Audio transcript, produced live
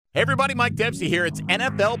Hey everybody, Mike Dempsey here. It's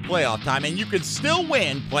NFL playoff time, and you can still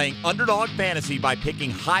win playing Underdog Fantasy by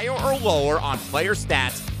picking higher or lower on player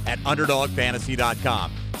stats at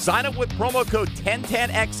UnderdogFantasy.com. Sign up with promo code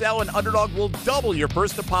 1010XL, and Underdog will double your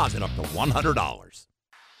first deposit up to $100.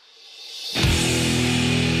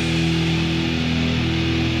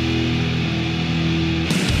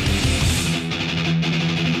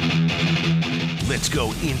 Let's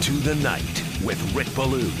go into the night with Rick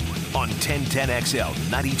Ballou on 1010XL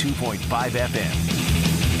 92.5 FM.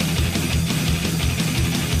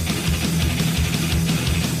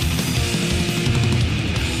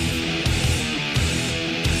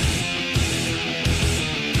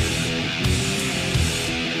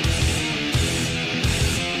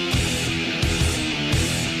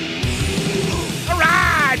 All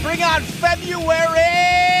right, bring on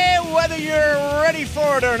February, whether you're ready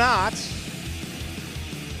for it or not.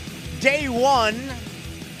 Day one,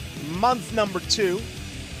 month number 2,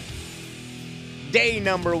 day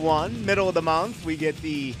number 1, middle of the month, we get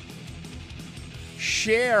the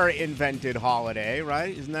Cher-invented holiday,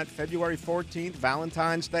 right? Isn't that February 14th,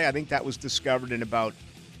 Valentine's Day? I think that was discovered in about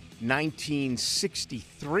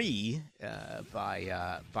 1963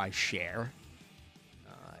 by Cher.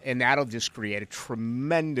 And that'll just create a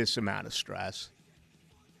tremendous amount of stress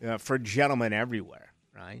for gentlemen everywhere,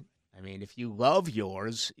 right? I mean, if you love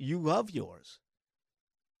yours, you love yours.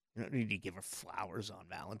 You don't need to give her flowers on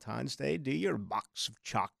Valentine's Day, do you? Or a box of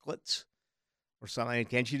chocolates or something.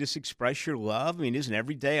 Can't you just express your love? I mean, isn't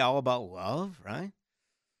every day all about love, right?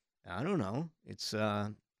 I don't know. It's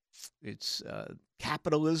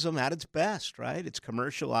capitalism at its best, right? It's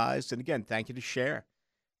commercialized. And again, thank you to Cher.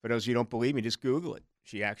 For those of you who don't believe me, just Google it.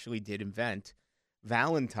 She actually did invent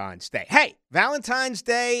Valentine's Day. Hey, Valentine's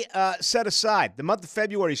Day set aside. The month of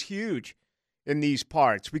February is huge in these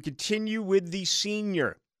parts. We continue with the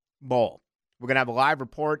Senior Bowl. We're going to have a live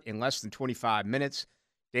report in less than 25 minutes.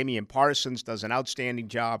 Damian Parsons does an outstanding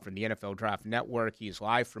job from the NFL Draft Network. He is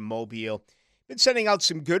live from Mobile. Been sending out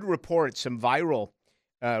some good reports, some viral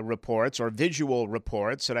reports or visual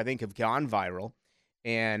reports that I think have gone viral.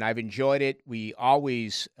 And I've enjoyed it. We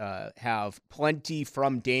always have plenty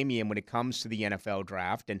from Damian when it comes to the NFL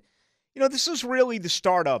draft. And, you know, this is really the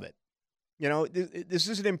start of it. You know, this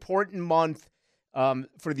is an important month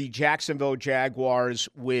for the Jacksonville Jaguars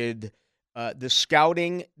with the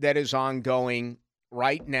scouting that is ongoing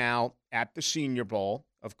right now at the Senior Bowl.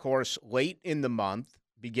 Of course, late in the month,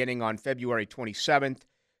 beginning on February 27th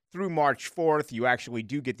through March 4th, you actually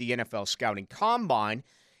do get the NFL Scouting Combine.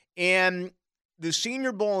 And the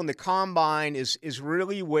Senior Bowl and the Combine is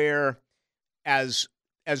really where, as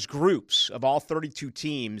groups of all 32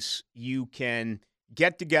 teams, you can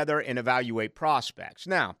get together and evaluate prospects.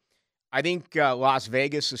 Now, I think Las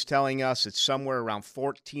Vegas is telling us it's somewhere around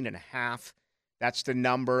 14.5. That's the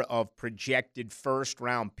number of projected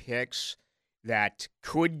first-round picks that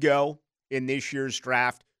could go in this year's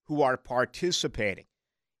draft who are participating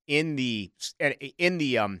in the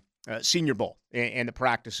Senior Bowl and the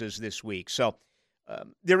practices this week. So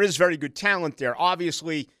there is very good talent there.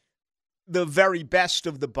 Obviously, the very best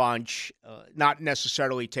of the bunch, not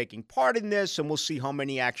necessarily taking part in this, and we'll see how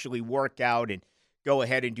many actually work out and go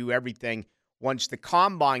ahead and do everything once the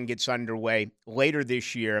Combine gets underway later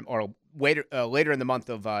this year or later in the month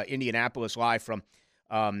of Indianapolis, live from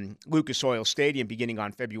Lucas Oil Stadium beginning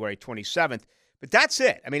on February 27th. But that's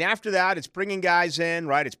it. I mean, after that, it's bringing guys in,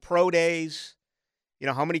 right? It's pro days. You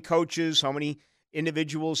know, how many coaches, how many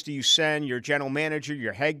individuals do you send, your general manager,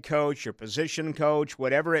 your head coach, your position coach,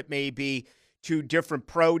 whatever it may be, to different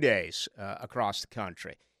pro days across the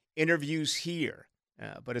country? Interviews here.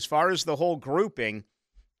 But as far as the whole grouping,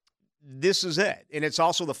 this is it. And it's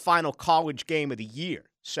also the final college game of the year,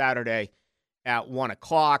 Saturday at 1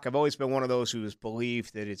 o'clock. I've always been one of those who has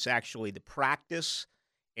believed that it's actually the practice,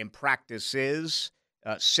 and practice is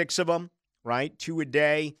 6 of them, right? 2 a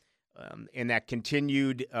day. And that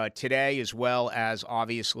continued today as well as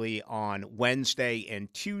obviously on Wednesday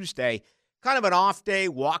and Tuesday. Kind of an off day,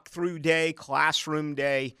 walkthrough day, classroom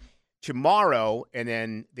day tomorrow, and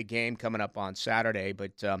then the game coming up on Saturday.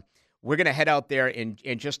 But we're going to head out there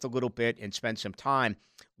in just a little bit and spend some time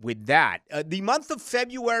with that. The month of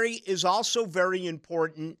February is also very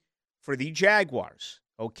important for the Jaguars,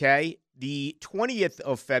 okay? The 20th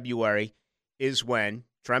of February is when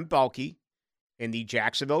Trent Baalke and the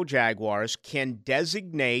Jacksonville Jaguars can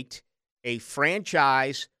designate a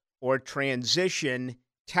franchise or transition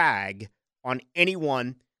tag on any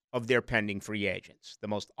one of their pending free agents. The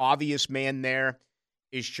most obvious man there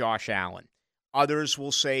is Josh Allen. Others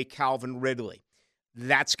will say Calvin Ridley.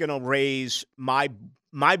 That's going to raise my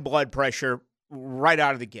blood pressure right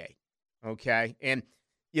out of the gate, okay? And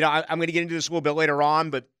I'm going to get into this a little bit later on,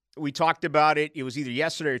 but we talked about it. It was either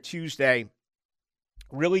yesterday or Tuesday.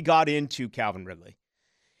 Really got into Calvin Ridley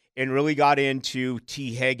and really got into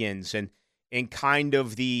T. Higgins and kind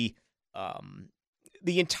of the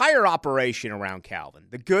entire operation around Calvin,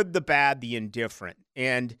 the good, the bad, the indifferent.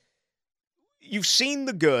 And you've seen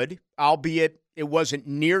the good, albeit it wasn't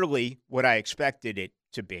nearly what I expected it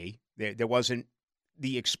to be. There wasn't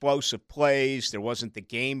the explosive plays. There wasn't the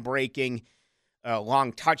game-breaking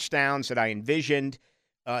long touchdowns that I envisioned.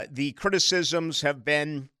 The criticisms have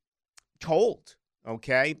been told,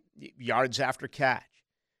 okay? Yards after catch.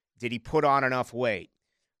 Did he put on enough weight?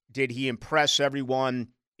 Did he impress everyone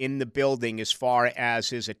in the building as far as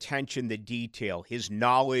his attention to detail, his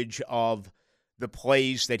knowledge of the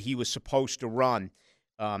plays that he was supposed to run,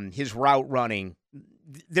 his route running?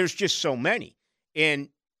 There's just so many. And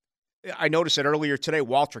I noticed that earlier today,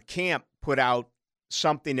 Walter Camp put out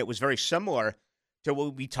something that was very similar to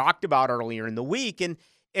what we talked about earlier in the week,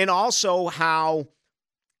 and also how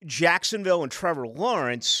Jacksonville and Trevor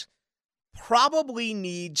Lawrence probably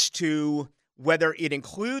needs to, whether it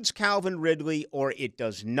includes Calvin Ridley or it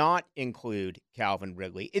does not include Calvin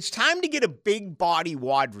Ridley, it's time to get a big body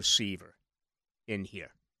wide receiver in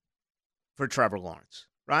here for Trevor Lawrence,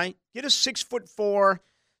 right? Get a 6'4",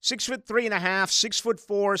 6'3.5", 6'4",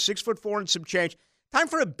 6'4" and some change. Time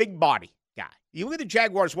for a big body guy. You look at the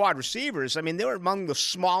Jaguars wide receivers, I mean, they're among the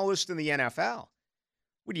smallest in the NFL.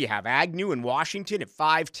 What do you have, Agnew in Washington at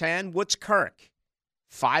 5'10"? What's Kirk?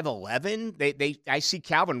 5'11"? I see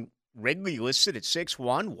Calvin Ridley listed at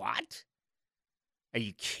 6'1". What? Are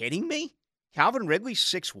you kidding me? Calvin Ridley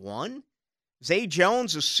 6'1"? Zay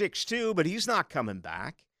Jones is 6'2", but he's not coming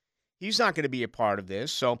back. He's not going to be a part of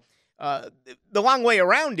this. So the long way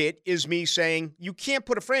around it is me saying you can't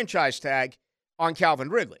put a franchise tag on Calvin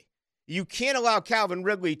Ridley. You can't allow Calvin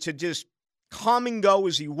Ridley to just come and go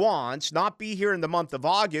as he wants, not be here in the month of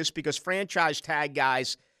August, because franchise tag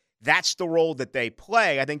guys, that's the role that they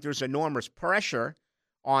play. I think there's enormous pressure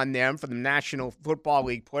on them from the National Football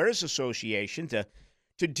League Players Association to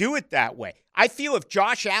do it that way. I feel if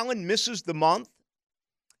Josh Allen misses the month,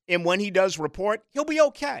 and when he does report, he'll be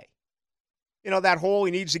okay. That whole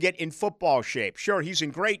he needs to get in football shape. Sure, he's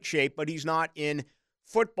in great shape, but he's not in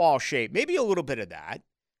football shape. Maybe a little bit of that.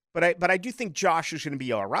 But I do think Josh is going to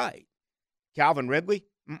be all right. Calvin Ridley?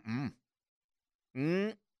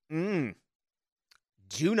 Do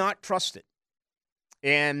not trust it.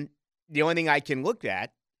 And the only thing I can look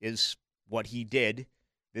at is what he did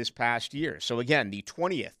this past year. So again, the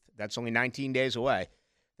 20th, that's only 19 days away.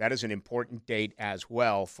 That is an important date as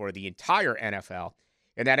well for the entire NFL.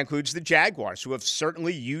 And that includes the Jaguars, who have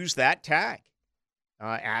certainly used that tag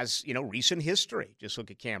as, recent history. Just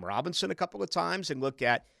look at Cam Robinson a couple of times and look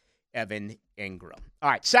at Evan Ingram. All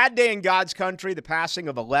right, sad day in God's country, the passing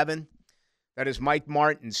of 11. That is Mike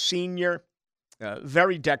Martin Sr.,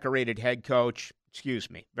 very decorated head coach,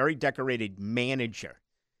 very decorated manager.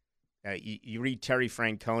 You read Terry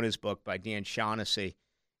Francona's book by Dan Shaughnessy.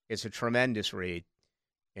 It's a tremendous read,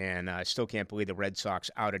 and I still can't believe the Red Sox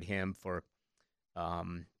outed him for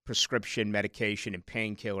prescription medication and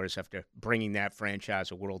painkillers after bringing that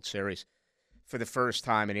franchise a World Series for the first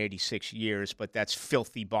time in 86 years, but that's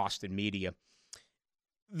filthy Boston media.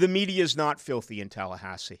 The media is not filthy in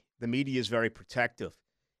Tallahassee. The media is very protective.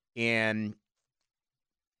 And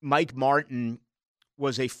Mike Martin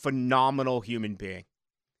was a phenomenal human being.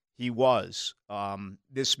 He was.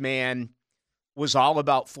 This man was all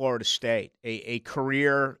about Florida State, a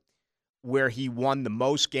career where he won the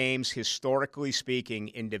most games, historically speaking,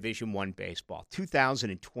 in Division I baseball.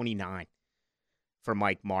 2,029 for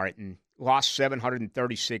Mike Martin. Lost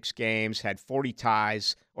 736 games, had 4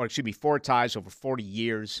 ties over 40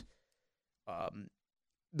 years.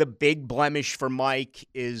 The big blemish for Mike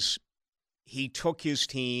is he took his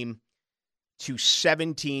team to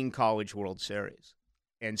 17 College World Series,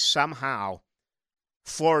 and somehow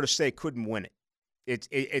Florida State couldn't win it.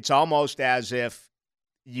 It's almost as if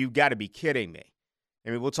you got to be kidding me.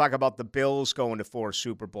 I mean, we'll talk about the Bills going to 4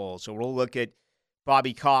 Super Bowls, so we'll look at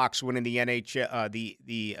Bobby Cox winning the NHL,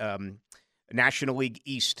 the National League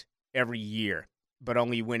East every year, but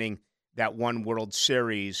only winning that one World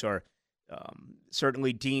Series, or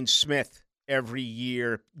certainly Dean Smith every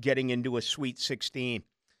year getting into a Sweet 16,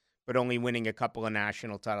 but only winning a couple of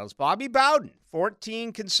national titles. Bobby Bowden,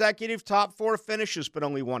 14 consecutive top 4 finishes, but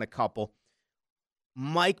only won a couple.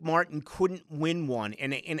 Mike Martin couldn't win one,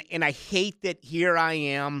 and I hate that here I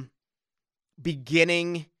am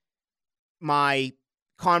beginning my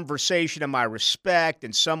conversation and my respect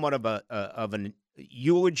and somewhat of an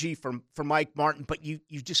eulogy for Mike Martin, but you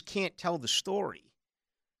just can't tell the story.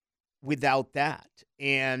 without that.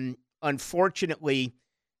 And unfortunately,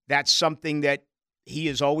 that's something that he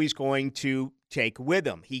is always going to take with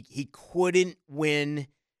him. He couldn't win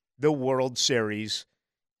the World Series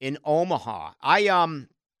in Omaha. I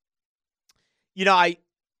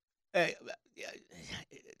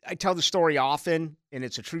tell the story often, and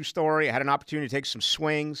it's a true story. I had an opportunity to take some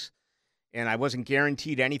swings, and I wasn't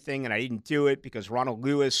guaranteed anything, and I didn't do it because Ronald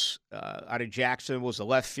Lewis out of Jackson was a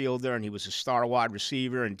left fielder, and he was a star wide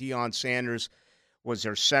receiver, and Deion Sanders was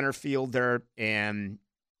their center fielder, and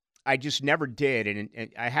I just never did, and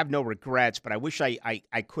I have no regrets, but I wish I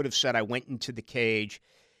could have said I went into the cage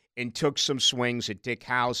and took some swings at Dick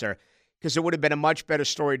Hauser, because it would have been a much better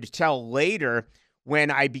story to tell later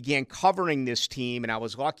when I began covering this team, and I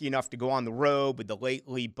was lucky enough to go on the road with the late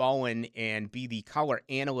Lee Bowen and be the color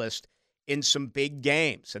analyst in some big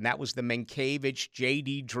games. And that was the Mankiewicz,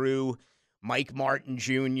 J.D. Drew, Mike Martin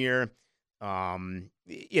Jr.,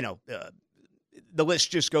 the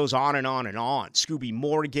list just goes on and on and on. Scooby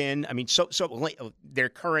Morgan. I mean, so their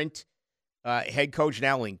current head coach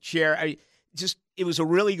now, Link Chair. It was a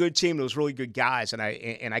really good team. It was really good guys, and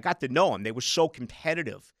I got to know them. They were so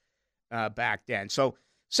competitive back then. So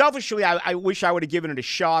selfishly, I wish I would have given it a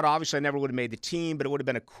shot. Obviously, I never would have made the team, but it would have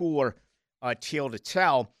been a cooler tale to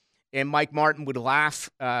tell. And Mike Martin would laugh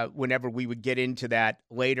whenever we would get into that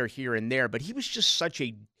later here and there. But he was just such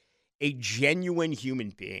a genuine human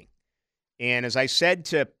being. And as I said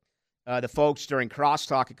to the folks during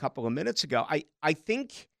Crosstalk a couple of minutes ago, I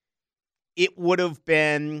think it would have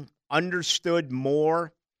been understood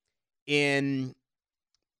more as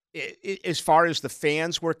far as the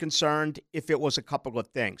fans were concerned if it was a couple of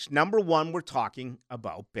things. Number one, we're talking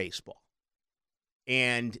about baseball.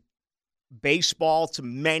 And baseball, to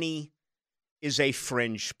many, is a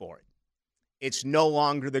fringe sport. It's no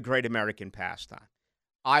longer the great American pastime.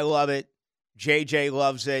 I love it. JJ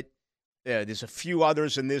loves it. There's a few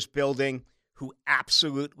others in this building who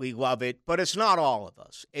absolutely love it, but it's not all of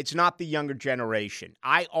us. It's not the younger generation.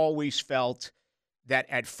 I always felt that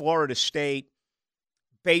at Florida State,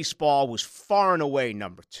 baseball was far and away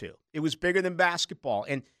number two. It was bigger than basketball.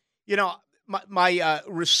 And, my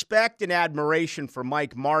respect and admiration for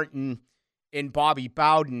Mike Martin and Bobby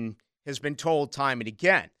Bowden has been told time and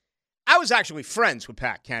again. I was actually friends with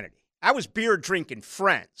Pat Kennedy. I was beer-drinking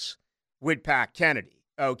friends with Pat Kennedy.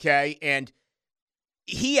 Okay, and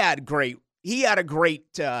he had a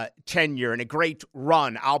great tenure and a great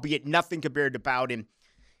run, albeit nothing compared to Bowden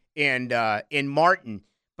and Martin.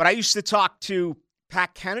 But I used to talk to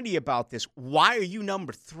Pat Kennedy about this. Why are you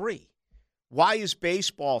number three? Why is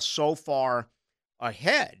baseball so far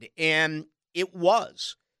ahead? And it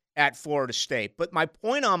was at Florida State. But my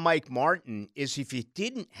point on Mike Martin is if you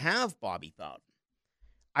didn't have Bobby Bowden,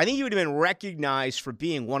 I think he would have been recognized for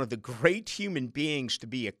being one of the great human beings to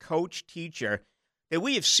be a coach, teacher that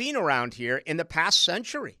we have seen around here in the past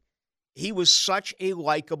century. He was such a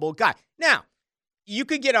likable guy. Now, you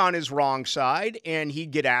could get on his wrong side and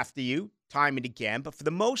he'd get after you time and again, but for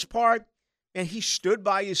the most part, man, he stood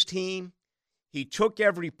by his team. He took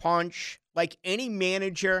every punch. Like any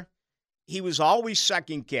manager, he was always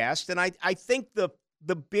second-guessed, and I think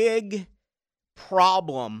the big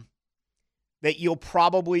problem that you'll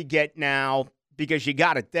probably get now, because you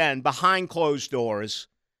got it then, behind closed doors,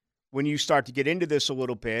 when you start to get into this a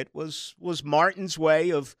little bit, was Martin's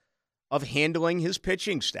way of handling his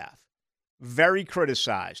pitching staff. Very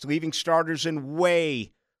criticized, leaving starters in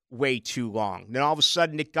way, way too long. Then all of a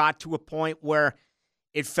sudden it got to a point where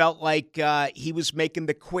it felt like he was making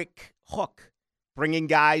the quick hook, bringing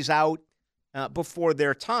guys out before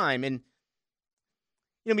their time. And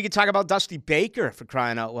we could talk about Dusty Baker, for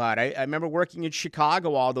crying out loud. I remember working in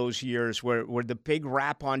Chicago all those years where the big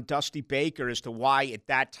rap on Dusty Baker as to why at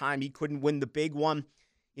that time he couldn't win the big one.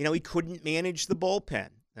 He couldn't manage the bullpen.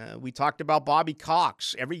 We talked about Bobby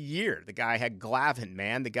Cox. Every year the guy had Glavine,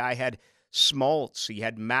 man. The guy had Smoltz. He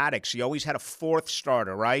had Maddox. He always had a fourth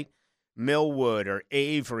starter, right? Millwood or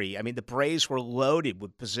Avery. I mean, the Braves were loaded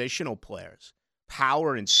with positional players,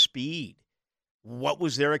 power and speed. What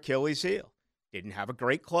was their Achilles heel? Didn't have a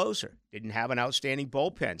great closer. Didn't have an outstanding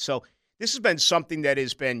bullpen. So this has been something that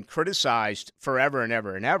has been criticized forever and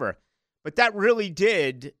ever and ever. But that really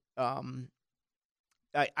did,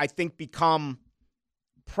 I think, become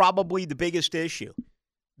probably the biggest issue,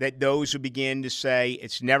 that those who begin to say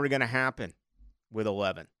it's never going to happen with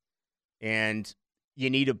 11. And you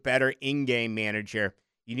need a better in-game manager.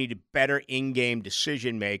 You need a better in-game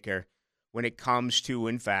decision maker when it comes to,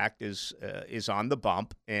 in fact, is on the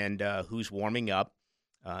bump and who's warming up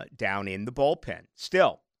down in the bullpen.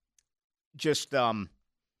 Still, just, J.D.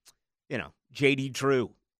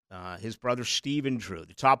 Drew, His brother Steven Drew,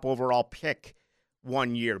 the top overall pick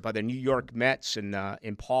one year by the New York Mets,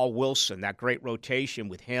 and Paul Wilson, that great rotation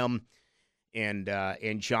with him and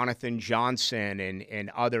Jonathan Johnson and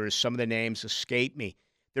others. Some of the names escape me.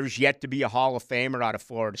 There's yet to be a Hall of Famer out of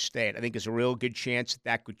Florida State. I think there's a real good chance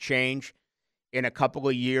that could change in a couple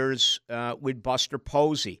of years with Buster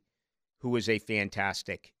Posey, who is a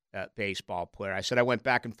fantastic baseball player. I said I went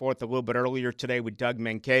back and forth a little bit earlier today with Doug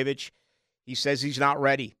Mankiewicz. He says he's not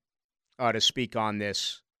ready to speak on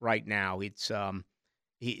this right now. It's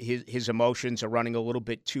his emotions are running a little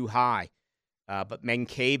bit too high. But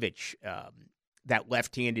Mankiewicz, that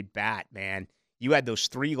left-handed bat, man, you had those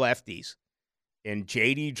three lefties, and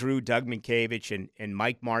J.D. Drew, Doug Mankiewicz, and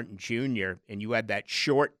Mike Martin Jr., and you had that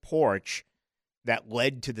short porch that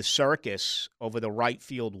led to the circus over the right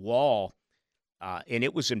field wall, and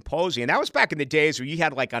it was imposing. And that was back in the days where you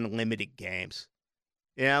had, like, unlimited games.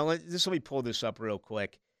 Yeah, let me pull this up real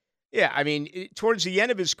quick. Yeah, I mean, towards the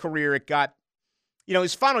end of his career, it got,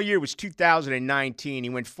 his final year was 2019. He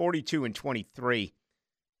went 42-23.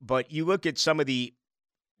 But you look at some of the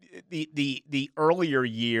earlier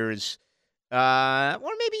years, or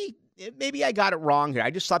maybe I got it wrong here. I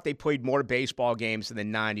just thought they played more baseball games in the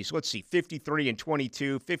 90s. Let's see,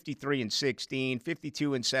 53-22, 53-16,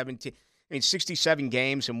 52-17. I mean, 67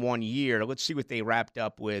 games in 1 year. Let's see what they wrapped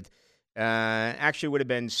up with. Actually would have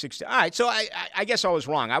been 60. All right, so I guess I was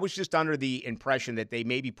wrong. I was just under the impression that they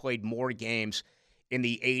maybe played more games in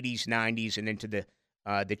the 80s, 90s, and into the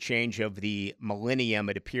change of the millennium.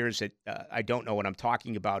 It appears that I don't know what I'm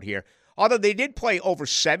talking about here. Although they did play over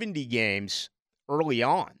 70 games early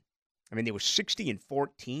on. I mean, they were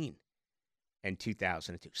 60-14 in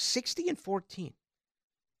 2002. 60-14.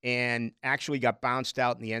 And actually got bounced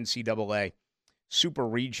out in the NCAA Super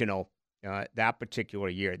Regional that particular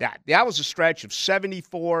year. That was a stretch of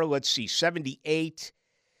 74, 78,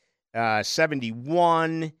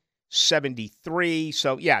 71, 73.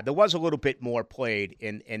 So, yeah, there was a little bit more played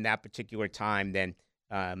in that particular time than,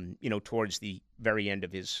 towards the very end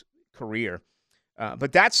of his career.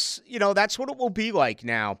 But that's what it will be like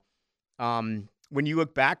now when you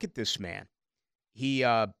look back at this man. He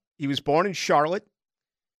was born in Charlotte,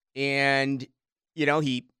 and,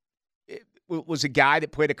 he was a guy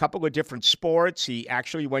that played a couple of different sports. He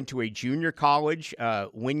actually went to a junior college,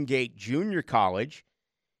 Wingate Junior College.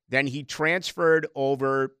 Then he transferred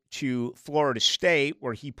over to Florida State,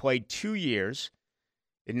 where he played 2 years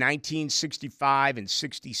in 1965 and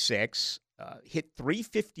 66, hit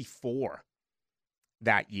 .354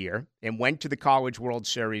 that year, and went to the College World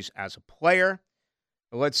Series as a player.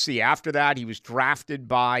 Let's see, after that, he was drafted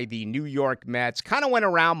by the New York Mets, kind of went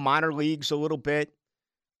around minor leagues a little bit,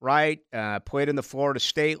 right? Played in the Florida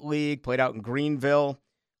State League, played out in Greenville,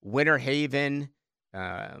 Winter Haven.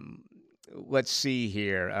 Let's see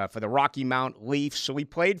here, for the Rocky Mount Leafs. So he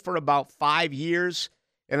played for about 5 years,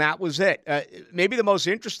 and that was it. Maybe the most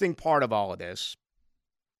interesting part of all of this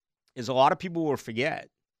is a lot of people will forget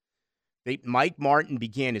that Mike Martin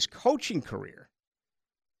began his coaching career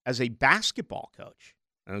as a basketball coach,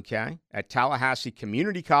 okay, at Tallahassee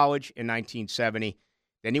Community College in 1970.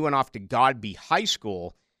 Then he went off to Godby High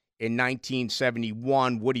School in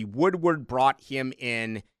 1971. Woody Woodward brought him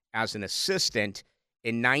in as an assistant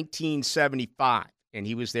in 1975, and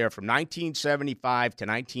he was there from 1975 to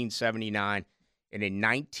 1979. And in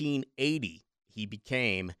 1980, he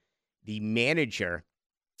became the manager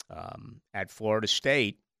at Florida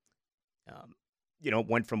State.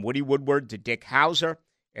 Went from Woody Woodward to Dick Hauser,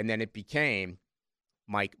 and then it became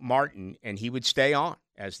Mike Martin, and he would stay on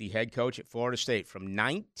as the head coach at Florida State from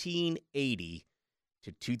 1980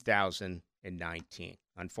 to 2019.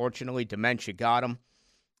 Unfortunately, dementia got him,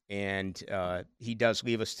 and he does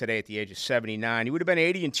leave us today at the age of 79. He would have been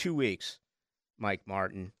 80 in 2 weeks, Mike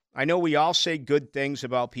Martin. I know we all say good things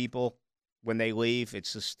about people when they leave.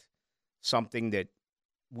 It's just something that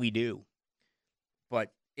we do.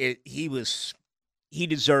 But he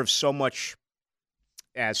deserves so much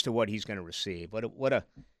as to what he's going to receive.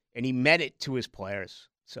 And he meant it to his players.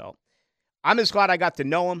 So I'm just glad I got to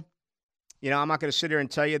know him. I'm not going to sit here and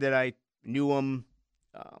tell you that I knew him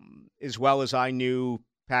as well as I knew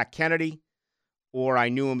Pat Kennedy, or I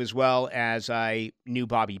knew him as well as I knew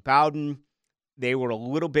Bobby Bowden. They were a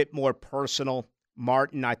little bit more personal.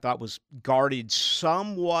 Martin, I thought, was guarded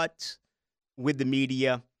somewhat with the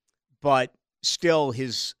media, but still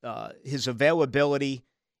his availability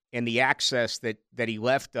and the access that he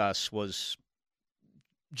left us was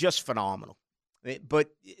just phenomenal.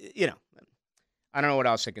 But, I don't know what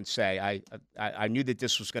else I can say. I knew that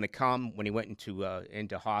this was going to come when he went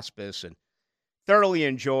into hospice, and thoroughly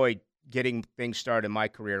enjoyed getting things started in my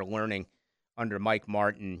career, learning under Mike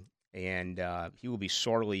Martin and he will be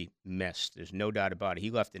sorely missed. There's no doubt about it.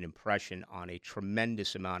 He left an impression on a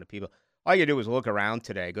tremendous amount of people. All you do is look around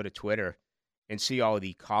today, go to Twitter, and see all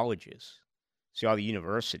the colleges, see all the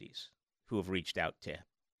universities who have reached out to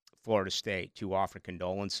Florida State to offer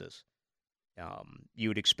condolences. You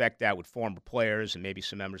would expect that with former players and maybe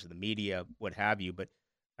some members of the media, what have you. But,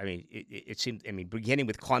 I mean, it seemed, beginning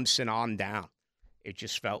with Clemson on down, it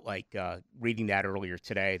just felt like reading that earlier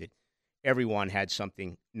today that everyone had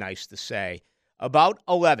something nice to say. About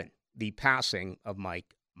 11, the passing of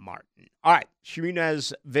Mike Martin. All right,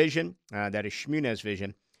 Shmunez Vision. That is Shmunez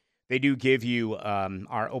Vision. They do give you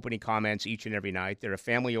our opening comments each and every night. They're a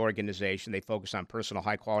family organization. They focus on personal,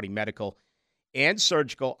 high-quality medical and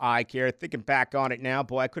surgical eye care. Thinking back on it now,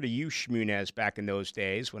 boy, I could have used Shmunez back in those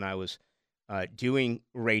days when I was doing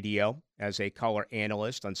radio as a color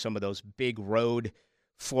analyst on some of those big road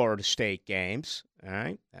Florida State games. All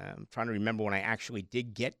right, I'm trying to remember when I actually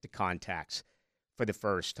did get the contacts for the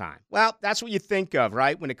first time. Well, that's what you think of,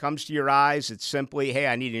 right? When it comes to your eyes, it's simply, hey,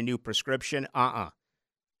 I need a new prescription.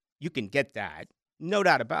 You can get that, no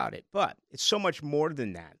doubt about it, but it's so much more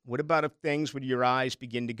than that. What about if things with your eyes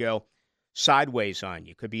begin to go sideways on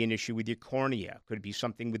you? Could be an issue with your cornea. Could be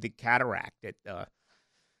something with the cataract that,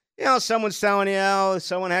 someone's telling you,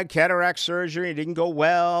 someone had cataract surgery, it didn't go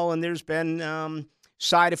well, and there's been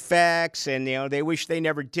side effects, and, they wish they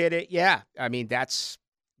never did it. Yeah,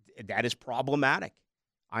 that is problematic.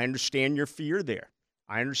 I understand your fear there.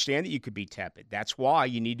 I understand that you could be tepid. That's why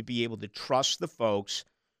you need to be able to trust the folks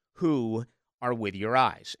who are with your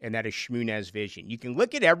eyes, and that is Shmunez Vision. You can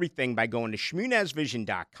look at everything by going to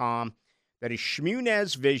shmunezvision.com. That is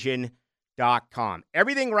shmunezvision.com.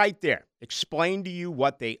 Everything right there. Explain to you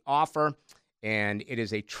what they offer, and it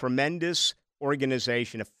is a tremendous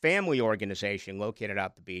organization, a family organization located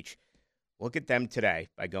out the beach. Look at them today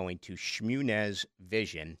by going to Shmunez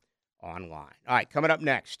Vision online. All right, coming up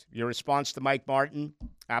next, your response to Mike Martin,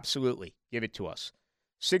 absolutely. Give it to us.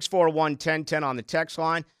 641-1010 on the text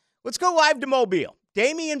line. Let's go live to Mobile.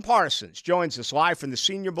 Damian Parsons joins us live from the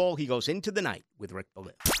Senior Bowl. He goes into the night with Rick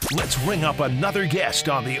Ballou. Let's ring up another guest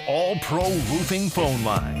on the All-Pro Roofing phone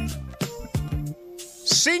line.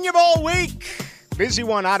 Senior Bowl week. Busy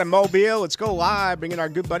one out of Mobile. Let's go live. Bringing our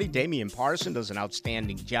good buddy Damian Parsons. Does an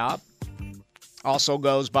outstanding job. Also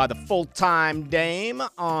goes by the Full-Time Dame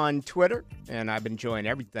on Twitter. And I've been enjoying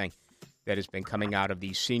everything that has been coming out of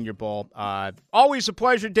the Senior Bowl. Always a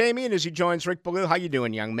pleasure, Damian, as he joins Rick Ballou. How you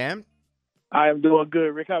doing, young man? I am doing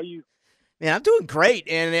good, Rick. How are you? Man, I'm doing great,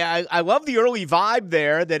 and I love the early vibe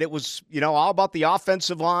there that it was, all about the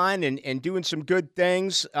offensive line and doing some good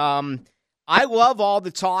things. I love all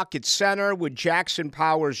the talk at center with Jackson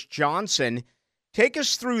Powers Johnson. Take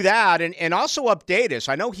us through that and also update us.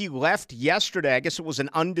 I know he left yesterday. I guess it was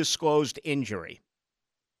an undisclosed injury.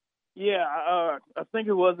 Yeah, I think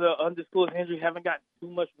it was an undisclosed injury. Haven't gotten too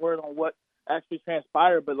much word on what actually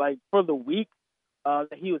transpired, but for the week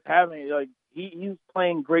that he was having, he was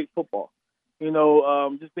playing great football.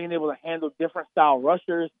 Just being able to handle different style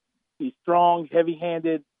rushers. He's strong,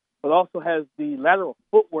 heavy-handed, but also has the lateral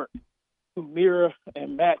footwork to mirror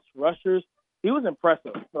and match rushers. He was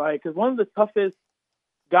impressive, because one of the toughest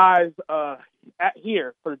guys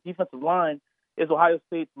here for the defensive line is Ohio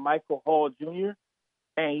State's Michael Hall Jr.,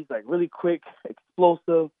 and he's really quick,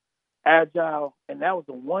 explosive, agile, and that was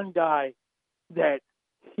the one guy that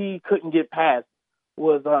he couldn't get past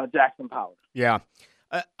was Jackson Powers. Yeah.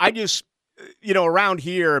 I just, around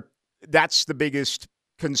here, that's the biggest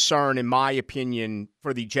concern, in my opinion,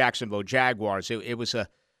 for the Jacksonville Jaguars. It was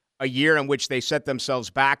a year in which they set themselves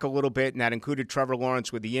back a little bit, and that included Trevor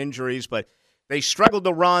Lawrence with the injuries, but they struggled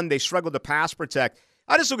to run, they struggled to pass protect.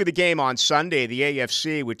 I just look at the game on Sunday, the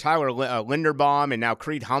AFC, with Tyler Linderbaum and now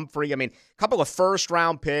Creed Humphrey. A couple of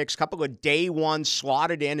first-round picks, a couple of day one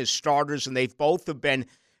slotted in as starters, and they've both have been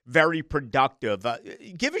very productive.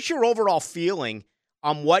 Give us your overall feeling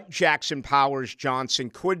on what Jackson Powers Johnson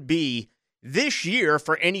could be this year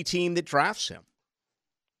for any team that drafts him.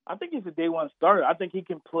 I think he's a day one starter. I think he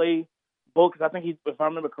can play both, because I think if I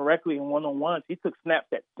remember correctly, in one-on-ones, he took snaps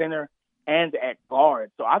at center and at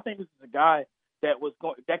guard. So I think this is a guy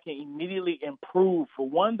that can immediately improve, for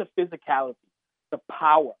one, the physicality, the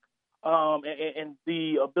power, and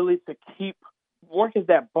the ability to keep work as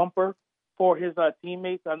that bumper for his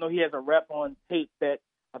teammates. I know he has a rep on tape that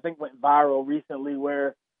I think went viral recently,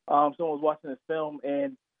 where someone was watching this film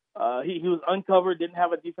and he was uncovered, didn't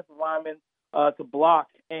have a defensive lineman to block,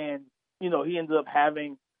 and he ended up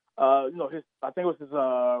having I think it was his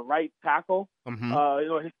right tackle, his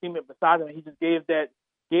teammate beside him, and he just gave that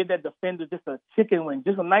defender just a chicken wing,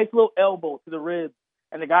 just a nice little elbow to the ribs,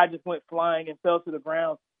 and the guy just went flying and fell to the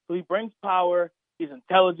ground. So he brings power. He's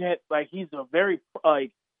intelligent. Like, he's a very,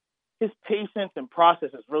 his patience and process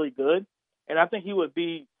is really good. And I think he would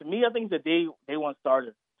be, to me, I think he's a day one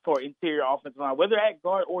starter for interior offensive line, whether at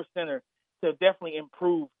guard or center, to definitely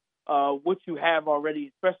improve what you have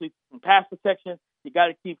already, especially from pass protection. You got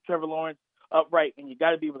to keep Trevor Lawrence upright, and you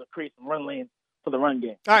got to be able to create some run lanes for the run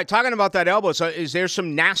game. All right, talking about that elbow, so is there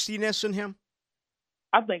some nastiness in him?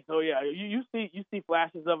 I think so, yeah. You see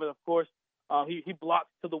flashes of it, of course. He blocks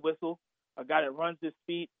to the whistle, a guy that runs his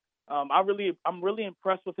feet. I'm really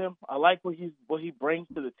impressed with him. I like what he brings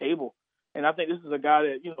to the table, and I think this is a guy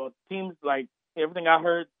that teams like everything I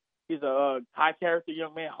heard. He's a high character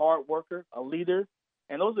young man, hard worker, a leader,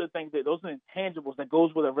 and those are intangibles that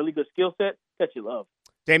goes with a really good skill set that you love.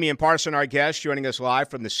 Damian Parson, our guest, joining us live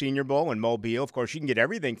from the Senior Bowl in Mobile. Of course, you can get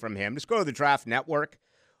everything from him. Just go to the Draft Network,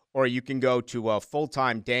 or you can go to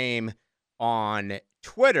Fulltime Dame on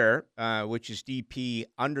Twitter, which is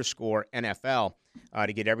DP_NFL,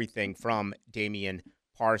 to get everything from Damian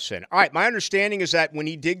Parson. All right, my understanding is that when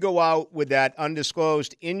he did go out with that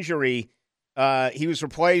undisclosed injury, he was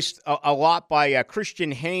replaced a lot by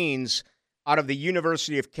Christian Haynes out of the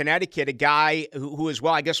University of Connecticut, a guy who as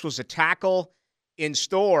well, I guess, was a tackle in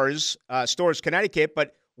Stores, Connecticut,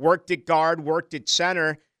 but worked at guard, worked at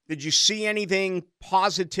center. Did you see anything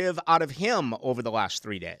positive out of him over the last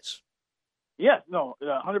 3 days? Yes, no,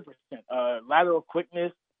 100%. Lateral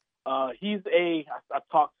quickness. I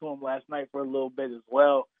talked to him last night for a little bit as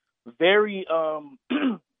well. Very,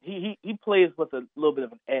 he plays with a little bit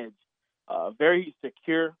of an edge. Very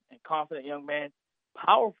secure and confident young man.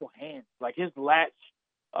 Powerful hands. Like, his latch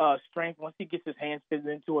strength, once he gets his hands fitted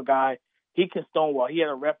into a guy, he can stonewall. He had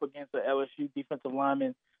a rep against the LSU defensive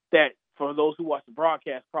lineman that, for those who watched the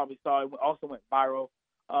broadcast, probably saw it also went viral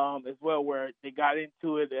as well, where they got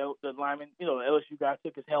into it. The lineman, the LSU guy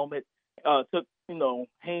took his helmet, took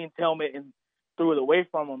Haynes' helmet and threw it away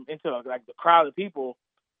from him into like the crowd of people,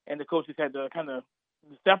 and the coaches had to kind of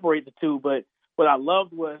separate the two. But what I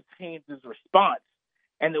loved was Haynes' response,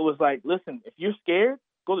 and it was like, listen, if you're scared,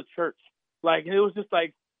 go to church. Like, it was just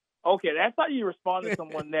like, okay, that's how you respond to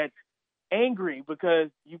someone that's angry, because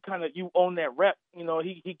you own that rep.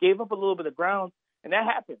 He gave up a little bit of ground, and that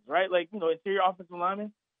happens, right? Like, interior offensive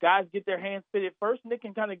linemen, guys get their hands fitted first, and they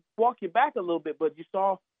can kind of walk you back a little bit. But you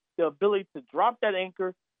saw the ability to drop that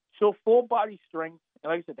anchor, show full body strength,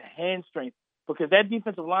 and like I said, the hand strength, because that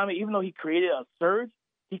defensive lineman, even though he created a surge,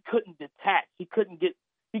 he couldn't detach. He could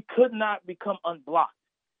not become unblocked.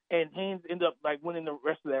 And Haynes ended up like winning the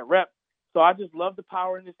rest of that rep. So I just love the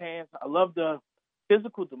power in his hands. I love the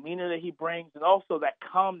physical demeanor that he brings, and also that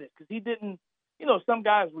calmness, because he didn't, some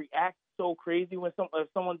guys react so crazy when if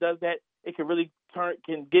someone does that, it can really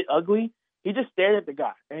can get ugly. He just stared at the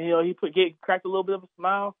guy, and he cracked a little bit of a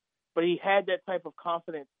smile, but he had that type of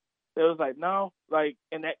confidence that was like, no, like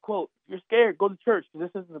in that quote, if you're scared, go to church, because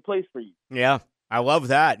this isn't the place for you. Yeah, I love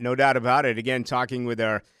that, no doubt about it. Again, talking with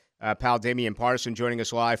our pal Damian Parson, joining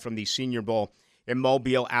us live from the Senior Bowl in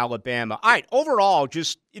Mobile, Alabama. All right, overall,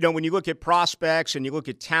 just, when you look at prospects and you look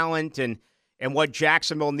at talent and what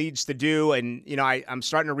Jacksonville needs to do, and, I'm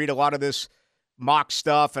starting to read a lot of this mock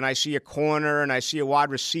stuff, and I see a corner, and I see a wide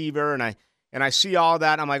receiver, and I see all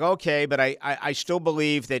that. I'm like, okay, but I still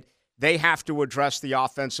believe that they have to address the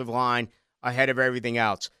offensive line ahead of everything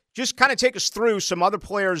else. Just kind of take us through some other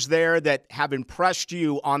players there that have impressed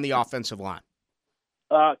you on the offensive line.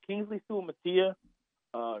 Kingsley Suamatia,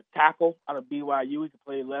 tackle out of BYU. He can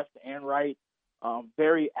play left and right.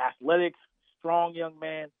 Very athletic, strong young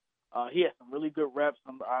man. He had some really good reps.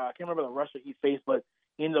 I can't remember the rusher he faced, but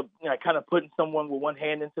he ended up kind of putting someone with one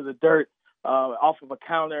hand into the dirt off of a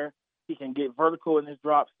counter. He can get vertical in his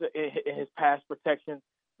drops, in his pass protection.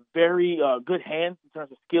 Very good hands in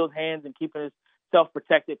terms of skilled hands and keeping his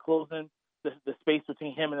self-protected, closing the space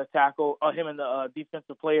between him and the tackle, him and the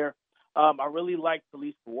defensive player. I really like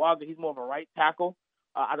Felice Fuaga. He's more of a right tackle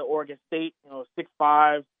out of Oregon State. 6'5",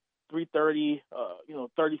 330,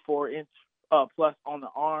 34-inch plus on the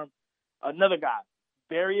arm. Another guy,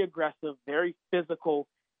 very aggressive, very physical.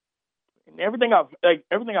 And everything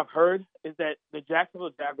I've heard is that the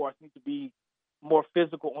Jacksonville Jaguars need to be more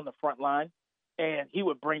physical on the front line, and he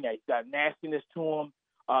would bring that. He's got nastiness to him.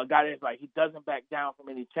 Guy that's like, he doesn't back down from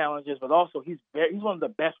any challenges, but also he's one of the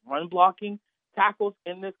best run blocking tackles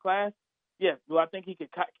in this class. Yes. Do I think he could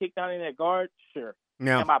kick down in that guard? Sure.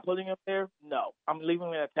 No. Am I putting him there? No. I'm leaving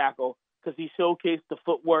him in a tackle because he showcased the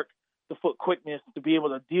footwork, the foot quickness to be able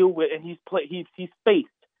to deal with, and he's faced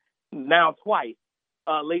now twice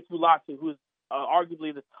Leitu Latu, who's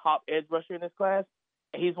arguably the top edge rusher in this class,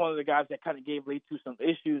 and he's one of the guys that kind of gave Leitu some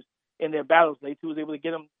issues in their battles. Leitu was able to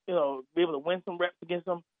get him, be able to win some reps against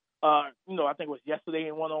him, I think it was yesterday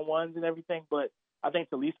in one-on-ones and everything. But I think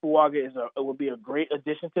Talise Fuaga would be a great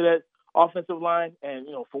addition to that offensive line. And,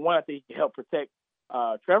 for one, I think he can help protect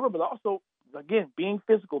Trevor, but also, again, being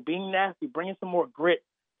physical, being nasty, bringing some more grit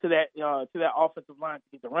to that offensive line to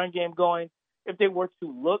get the run game going. If they were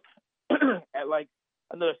to look at like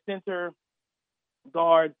another center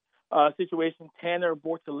guard situation, Tanner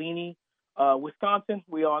Bortolini, Wisconsin,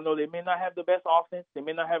 we all know they may not have the best offense, they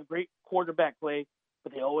may not have great quarterback play,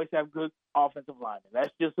 but they always have good offensive linemen.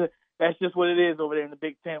 That's just what it is over there in the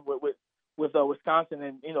Big Ten with Wisconsin.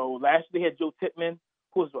 And last year they had Joe Tippmann,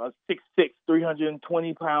 who was a 6'6",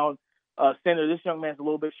 320-pound center. This young man's a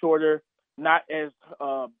little bit shorter, not as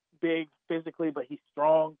big physically, but he's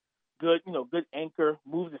strong, good anchor,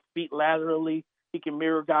 moves his feet laterally. He can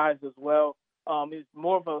mirror guys as well. He's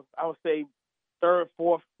more of a, I would say, third,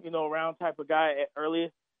 fourth, round type of guy at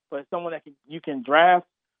earliest, but someone that you can draft.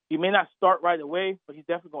 He may not start right away, but he's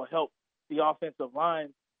definitely going to help the offensive line.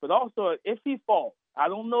 But also, if he falls, I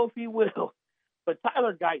don't know if he will, but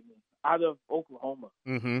Tyler Guyton out of Oklahoma.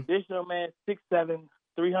 Mm-hmm. This young man, 6'7",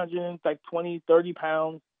 320, 30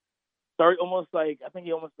 pounds, almost like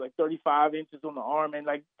 35 inches on the arm. And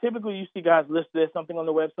like typically you see guys listed as something on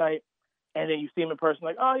the website, and then you see him in person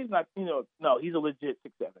like, oh, he's not, no, he's a legit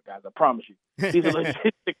 6'7", guys. I promise you. He's a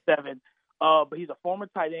legit 6'7". But he's a former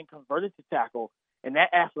tight end converted to tackle, and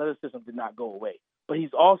that athleticism did not go away. But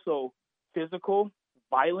he's also physical,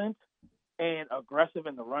 violent, and aggressive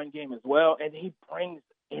in the run game as well. And he brings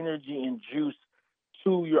energy and juice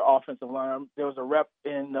to your offensive line. There was a rep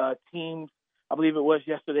in teams, I believe it was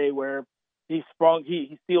yesterday, where he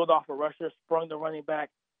sealed off a rusher, sprung the running back,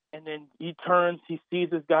 and then he turns, he sees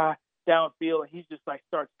this guy downfield, and he's just like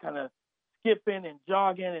starts kind of skipping and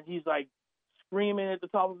jogging, and he's like screaming at the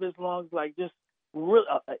top of his lungs, like just really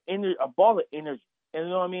a ball of energy. And you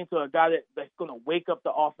know what I mean? So a guy that's going to wake up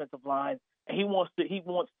the offensive line, and he wants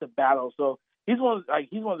to battle. So he's one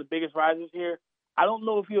of the biggest risers here. I don't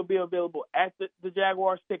know if he'll be available at the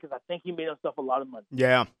Jaguars pick because I think he made himself a lot of money.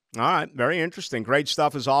 Yeah. All right. Very interesting. Great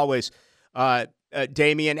stuff as always,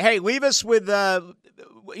 Damian. Hey, leave us with, and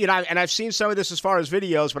I've seen some of this as far as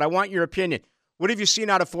videos, but I want your opinion. What have you seen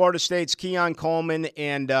out of Florida State's Keon Coleman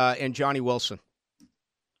and Johnny Wilson?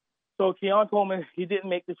 So Keon Coleman, he didn't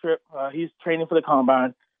make the trip. He's training for the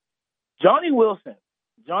Combine. Johnny Wilson,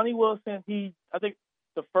 I think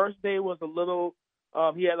the first day was a little,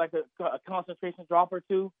 he had like a concentration drop or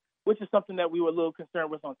two, which is something that we were a little concerned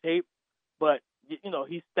with on tape. But,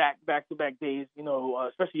 he stacked back-to-back days,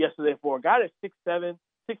 especially yesterday for a guy that's 6'7",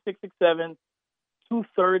 6'6", 6'7",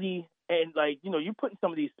 230. And, you're putting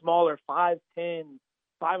some of these smaller 5'10",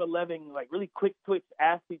 5'11", like really quick twitch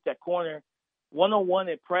athletes at corner, one-on-one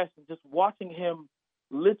at press, and just watching him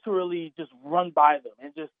literally just run by them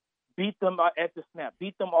and just beat them at the snap,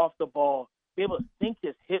 beat them off the ball, be able to sink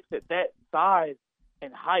his hips at that size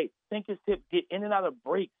and height, sink his hips, get in and out of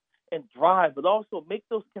breaks and drive, but also make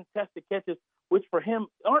those contested catches, which for him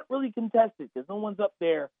aren't really contested because no one's up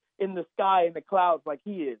there in the sky in the clouds like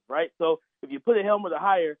he is, right? So if you put a helmet or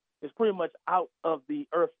higher, it's pretty much out of the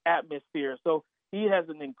Earth's atmosphere. So he has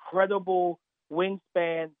an incredible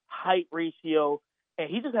wingspan, height ratio, and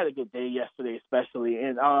he just had a good day yesterday, especially.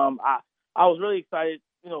 And I was really excited,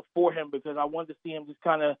 for him because I wanted to see him just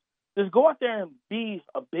go out there and be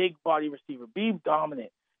a big body receiver, be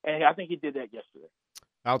dominant, and I think he did that yesterday.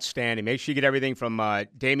 Outstanding. Make sure you get everything from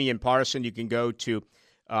Damian Parson. You can go to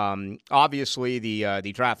obviously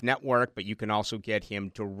the Draft Network, but you can also get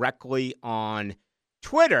him directly on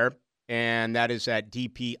Twitter, and that is at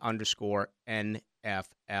DP_NFL.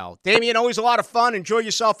 Damian, always a lot of fun. Enjoy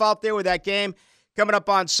yourself out there with that game coming up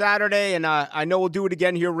on Saturday, and I know we'll do it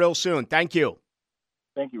again here real soon. Thank you.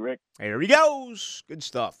 Thank you, Rick. Here he goes. Good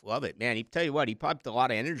stuff. Love it, man. Tell you what, he piped a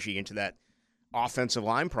lot of energy into that offensive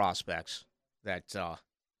line prospects that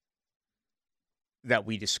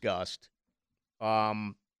we discussed.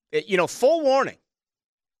 Full warning,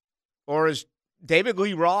 or as David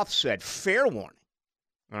Lee Roth said, fair warning.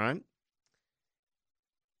 All right.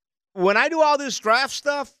 When I do all this draft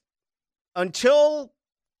stuff, until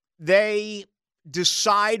they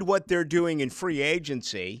decide what they're doing in free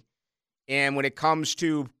agency, and when it comes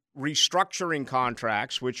to restructuring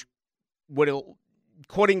contracts, which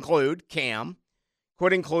could include Cam,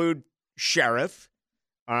 could include Sheriff,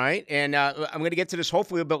 all right? And I'm going to get to this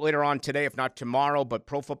hopefully a bit later on today, if not tomorrow, but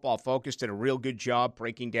Pro Football Focus did a real good job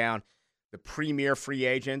breaking down the premier free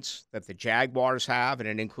agents that the Jaguars have, and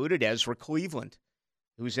it included Ezra Cleveland,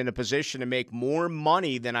 who's in a position to make more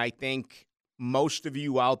money than I think most of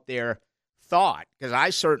you out there thought, because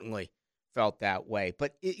I certainly felt that way.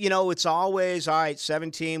 But, it's always, all right,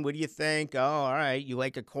 17, what do you think? Oh, all right, you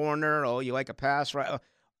like a corner. Oh, you like a pass, right?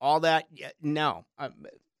 All that. Yeah, no,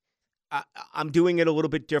 I'm doing it a little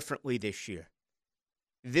bit differently this year.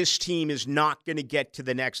 This team is not going to get to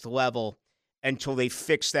the next level until they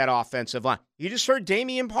fix that offensive line. You just heard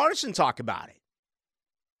Damian Parson talk about it.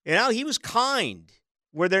 He was kind,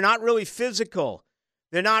 where they're not really physical.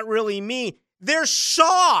 They're not really mean. They're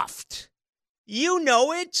soft. You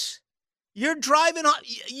know it. You're driving on.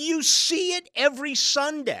 You see it every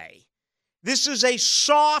Sunday. This is a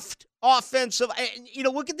soft offensive.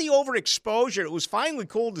 Look at the overexposure. It was finally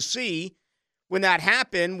cool to see when that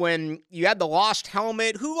happened, when you had the lost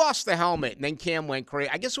helmet. Who lost the helmet? And then Cam went crazy.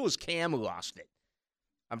 I guess it was Cam who lost it.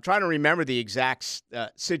 I'm trying to remember the exact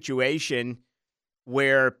situation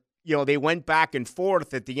where, they went back and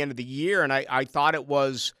forth at the end of the year, and I thought it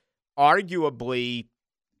was arguably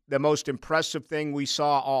the most impressive thing we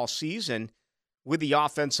saw all season with the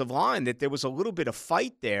offensive line, that there was a little bit of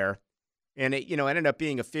fight there, and it, ended up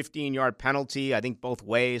being a 15-yard penalty, I think both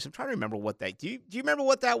ways. I'm trying to remember what that – do you remember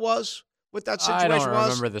what that was, what that situation was? I don't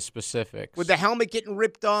remember the specifics. With the helmet getting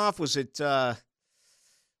ripped off, was it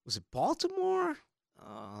Baltimore?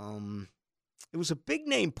 It was a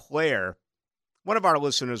big-name player. One of our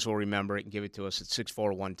listeners will remember it and give it to us at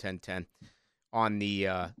 641-1010 on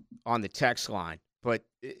the text line. But,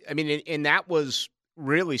 and that was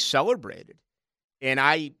really celebrated. And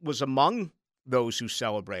I was among those who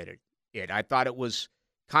celebrated it. I thought it was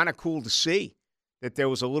kind of cool to see that there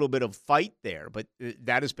was a little bit of fight there. But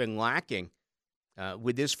that has been lacking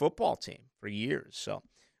with this football team for years. So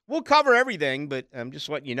we'll cover everything, but I'm just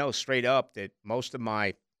letting you know straight up that most of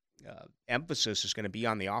my emphasis is going to be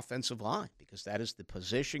on the offensive line, because that is the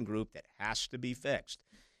position group that has to be fixed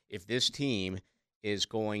if this team is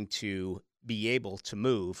going to be able to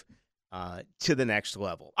move to the next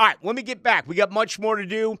level. All right, let me get back. We got much more to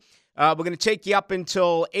do. We're going to take you up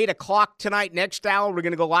until 8 o'clock tonight. Next hour, we're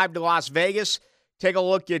going to go live to Las Vegas, take a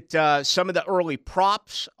look at some of the early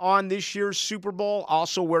props on this year's Super Bowl.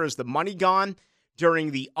 Also, where is the money gone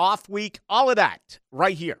during the off week? All of that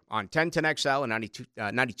right here on 1010XL and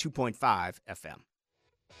 92.5 FM.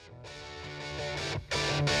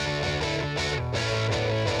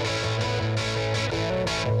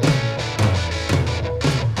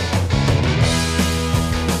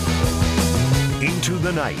 Into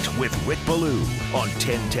the Night with Rick Ballou on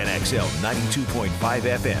 1010XL 92.5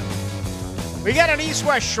 FM. We got an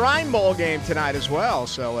East-West Shrine Bowl game tonight as well,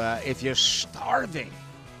 so if you're starving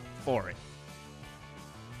for it,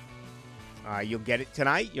 you'll get it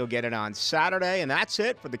tonight. You'll get it on Saturday, and that's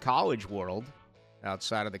it for the college world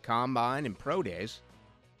outside of the Combine and Pro Days,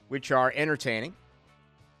 which are entertaining.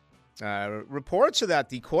 Reports are that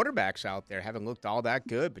the quarterbacks out there haven't looked all that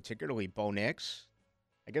good, particularly Bo Nix.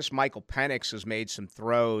 I guess Michael Penix has made some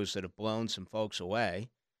throws that have blown some folks away,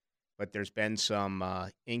 but there's been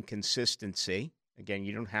some inconsistency. Again,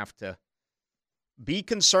 you don't have to be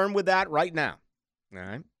concerned with that right now. All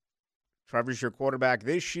right? Trevor's your quarterback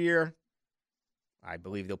this year. I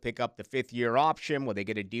believe they'll pick up the fifth-year option. Will they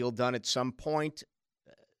get a deal done at some point?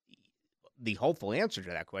 The hopeful answer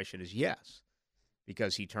to that question is yes,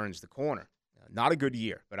 because he turns the corner. Not a good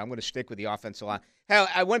year, but I'm going to stick with the offensive line. Hey,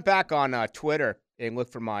 I went back on Twitter and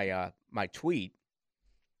looked for my my tweet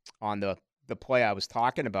on the play I was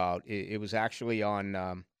talking about. It was actually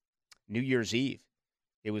on New Year's Eve.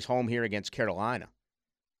 It was home here against Carolina.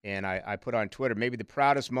 And I put on Twitter, maybe the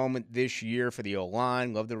proudest moment this year for the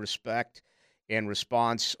O-line. Love the respect and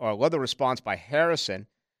response, or love the response by Harrison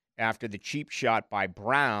after the cheap shot by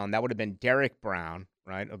Brown. That would have been Derek Brown,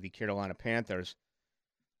 right, of the Carolina Panthers.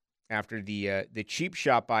 After the cheap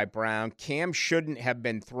shot by Brown, Cam shouldn't have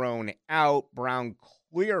been thrown out. Brown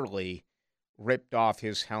clearly ripped off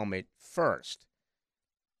his helmet first.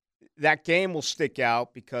 That game will stick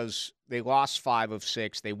out because they lost 5 of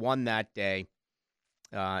 6. They won that day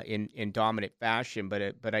in dominant fashion.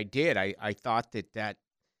 But I did. I thought that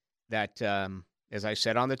as I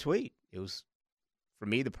said on the tweet, it was, for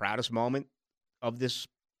me, the proudest moment of this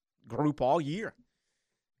group all year.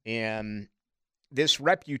 And this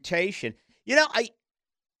reputation, I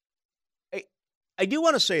do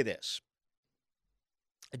want to say this.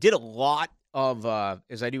 I did a lot of,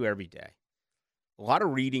 as I do every day, a lot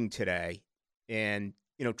of reading today and,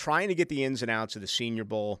 trying to get the ins and outs of the Senior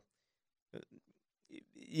Bowl.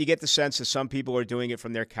 You get the sense that some people are doing it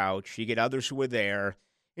from their couch. You get others who are there.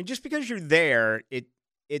 And just because you're there, let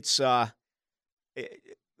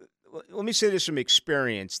me say this from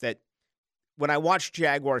experience, that when I watch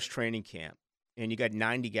Jaguars training camp, and you got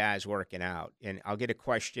 90 guys working out, and I'll get a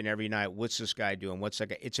question every night, what's this guy doing? What's that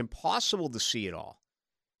guy? It's impossible to see it all.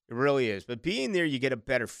 It really is. But being there, you get a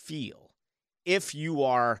better feel if you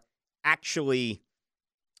are actually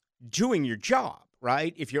doing your job,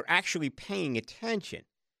 right? If you're actually paying attention.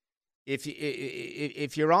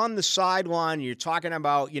 If you're on the sideline, you're talking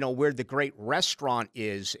about, where the great restaurant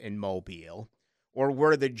is in Mobile or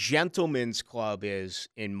where the gentleman's club is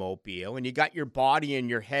in Mobile, and you got your body and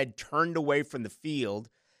your head turned away from the field.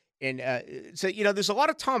 And so, there's a lot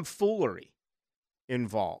of tomfoolery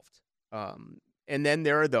involved. And then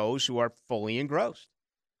there are those who are fully engrossed,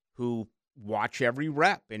 who watch every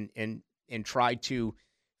rep and try to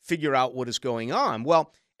figure out what is going on.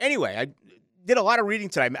 Well, anyway, I did a lot of reading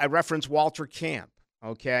today. I referenced Walter Camp,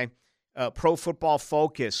 okay? Pro Football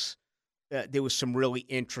Focus, there was some really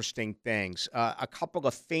interesting things. A couple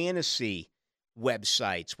of fantasy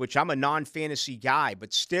websites, which I'm a non-fantasy guy,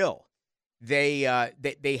 but still, they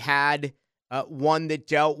had one that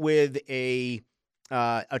dealt with a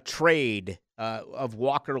trade of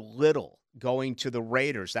Walker Little going to the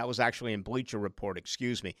Raiders. That was actually in Bleacher Report,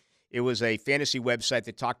 excuse me. It was a fantasy website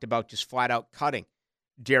that talked about just flat-out cutting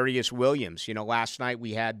Darius Williams. Last night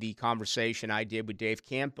we had the conversation I did with Dave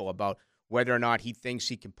Campbell about whether or not he thinks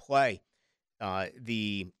he can play whether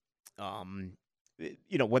or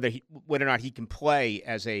not he can play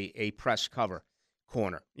as a press cover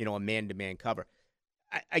corner, a man-to-man cover.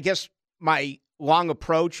 I guess my long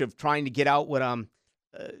approach of trying to get out what I'm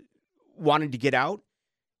wanting to get out,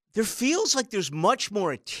 there feels like there's much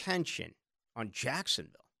more attention on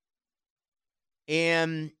Jacksonville.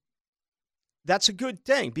 And that's a good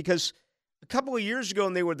thing because a couple of years ago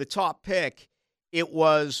when they were the top pick, it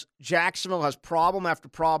was Jacksonville has problem after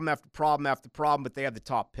problem after problem after problem, but they have the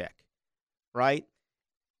top pick, right?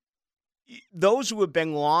 Those who have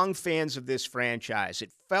been long fans of this franchise,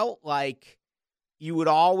 it felt like you would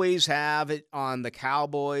always have it on the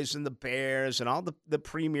Cowboys and the Bears and all the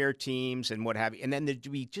premier teams and what have you, and then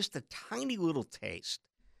there'd be just a tiny little taste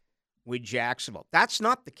with Jacksonville. That's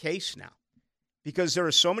not the case now, because there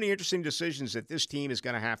are so many interesting decisions that this team is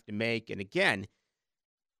going to have to make. And again,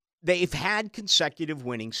 they've had consecutive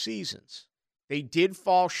winning seasons. They did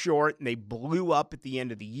fall short, and they blew up at the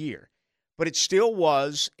end of the year. But it still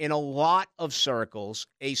was, in a lot of circles,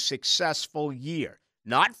 a successful year.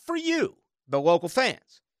 Not for you, the local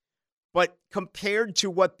fans, but compared to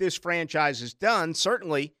what this franchise has done,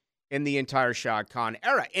 certainly in the entire Shad Khan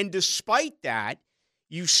era. And despite that,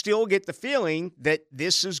 you still get the feeling that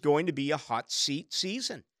this is going to be a hot seat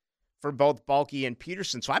season for both Bulky and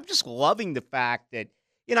Peterson. So I'm just loving the fact that,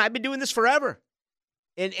 I've been doing this forever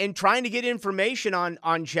and trying to get information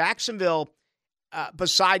on Jacksonville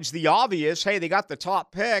besides the obvious, hey, they got the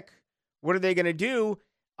top pick, what are they going to do,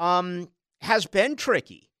 has been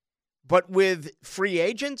tricky. But with free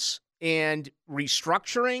agents and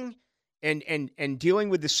restructuring and dealing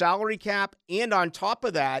with the salary cap, and on top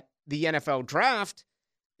of that, the NFL draft,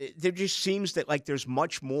 there just seems that there's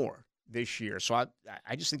much more this year. So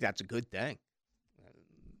I just think that's a good thing.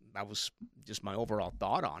 That was just my overall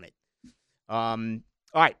thought on it. All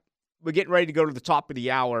right, we're getting ready to go to the top of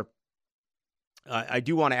the hour. I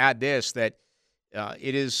do want to add this, that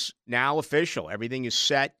it is now official. Everything is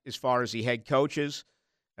set as far as the head coaches,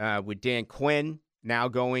 with Dan Quinn now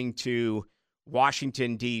going to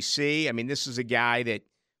Washington, D.C. I mean, this is a guy that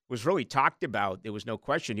was really talked about. There was no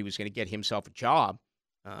question he was going to get himself a job.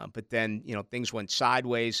 But then, things went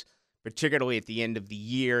sideways, particularly at the end of the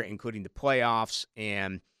year, including the playoffs.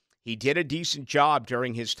 And he did a decent job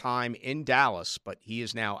during his time in Dallas, but he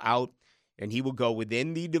is now out, and he will go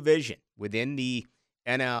within the division, within the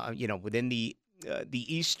within the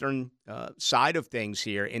eastern side of things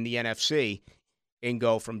here in the NFC, and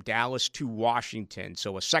go from Dallas to Washington.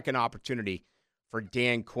 So a second opportunity for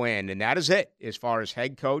Dan Quinn, and that is it as far as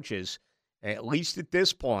head coaches, at least at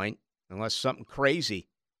this point, unless something crazy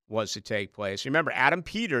was to take place. Remember, Adam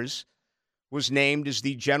Peters was named as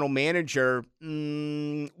the general manager,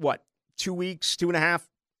 2.5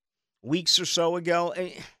 weeks or so ago?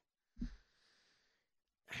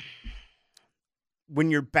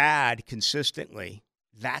 When you're bad consistently,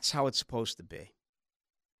 that's how it's supposed to be.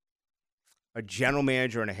 A general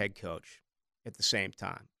manager and a head coach at the same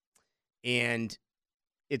time. And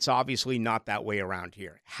it's obviously not that way around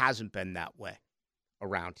here. Hasn't been that way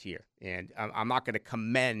around here. And I'm not going to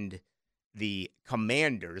commend the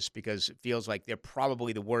Commanders because it feels like they're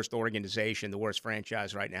probably the worst organization, the worst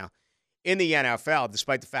franchise right now in the NFL,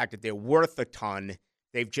 despite the fact that they're worth a ton.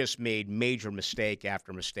 They've just made major mistake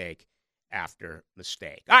after mistake after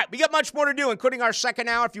mistake. All right, we got much more to do, including our second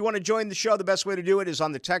hour. If you want to join the show, the best way to do it is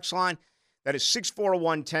on the text line. That is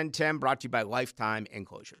 641-1010, brought to you by Lifetime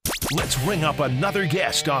Enclosure. Let's ring up another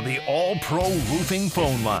guest on the All-Pro Roofing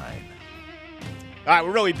phone line. All right,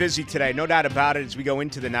 we're really busy today, no doubt about it, as we go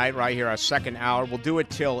into the night right here, our second hour. We'll do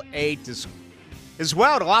it till 8 as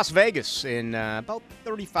well to Las Vegas in about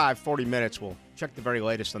 35, 40 minutes. We'll check the very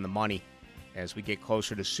latest on the money as we get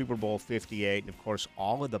closer to Super Bowl 58. And, of course,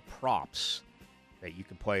 all of the props that you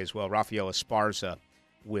can play as well. Rafael Esparza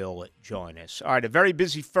will join us. All right, a very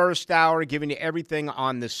busy first hour, giving you everything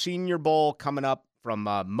on the Senior Bowl coming up from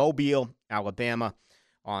Mobile, Alabama,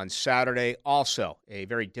 on Saturday. Also, a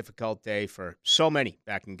very difficult day for so many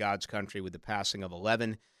back in God's country with the passing of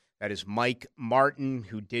 11. That is Mike Martin,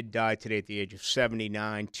 who did die today at the age of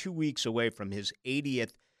 79, 2 weeks away from his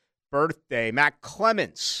 80th birthday. Matt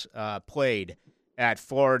Clements played at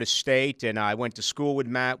Florida State, and I went to school with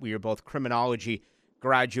Matt. We were both criminology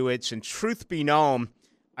graduates, and truth be known,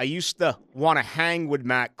 I used to want to hang with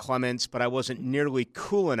Matt Clements, but I wasn't nearly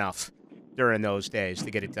cool enough during those days to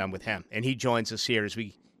get it done with him. And he joins us here as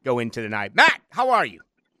we go into the night. Matt, how are you?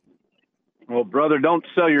 Well, brother, don't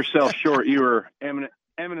sell yourself short. You were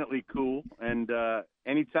eminently cool, and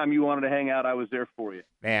anytime you wanted to hang out, I was there for you.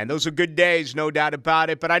 Man, those are good days, no doubt about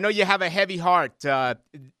it. But I know you have a heavy heart,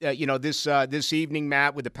 this evening,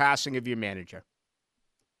 Matt, with the passing of your manager.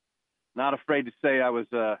 Not afraid to say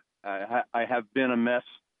I have been a mess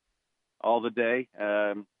all the day,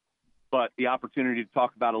 but the opportunity to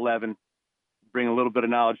talk about 11, bring a little bit of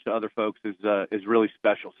knowledge to other folks is really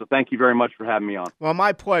special. So thank you very much for having me on. Well,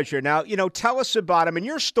 my pleasure. Now, tell us about him. And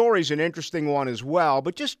your story's an interesting one as well,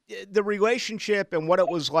 but just the relationship and what it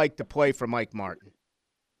was like to play for Mike Martin.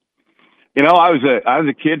 I was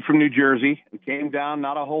a kid from New Jersey and came down,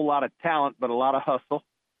 not a whole lot of talent, but a lot of hustle.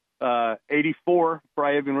 84, before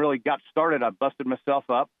I even really got started, I busted myself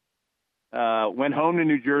up. Went home to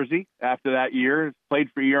New Jersey after that year, played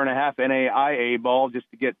for a year and a half NAIA ball just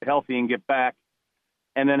to get healthy and get back,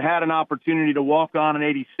 and then had an opportunity to walk on in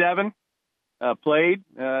 87, played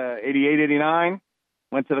 88, 89,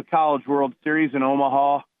 went to the College World Series in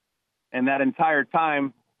Omaha, and that entire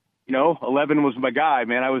time, 11 was my guy,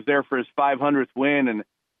 man. I was there for his 500th win, and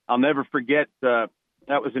I'll never forget that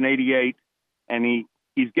was in 88, and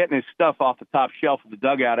he's getting his stuff off the top shelf of the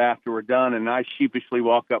dugout after we're done, and I sheepishly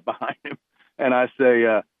walk up behind him, and I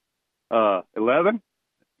say, 11?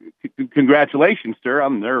 Congratulations, sir.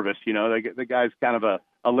 I'm nervous. The guy's kind of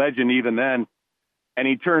a legend even then. And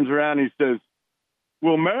he turns around and he says,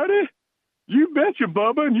 well, Matty, you betcha,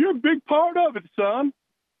 Bubba, and you're a big part of it, son.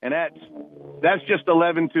 And that's just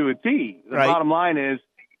 11 to a T. The bottom line is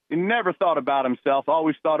he never thought about himself,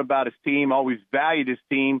 always thought about his team, always valued his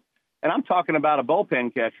team. And I'm talking about a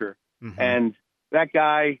bullpen catcher. Mm-hmm. And that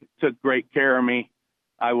guy took great care of me.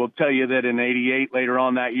 I will tell you that in 88, later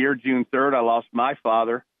on that year, June 3rd, I lost my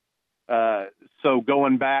father. So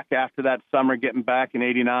going back after that summer, getting back in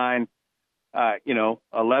 89,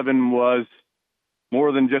 11 was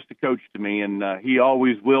more than just a coach to me. And he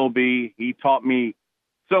always will be. He taught me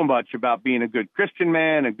so much about being a good Christian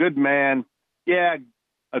man, a good man. Yeah,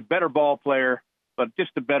 a better ball player, but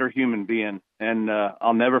just a better human being. And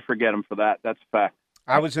I'll never forget him for that. That's a fact.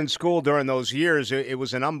 I was in school during those years. It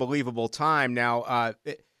was an unbelievable time. Now,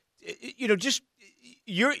 just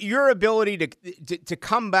your ability to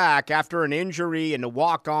come back after an injury and to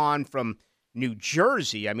walk on from New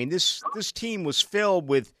Jersey. I mean, this team was filled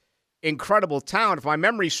with incredible talent. If my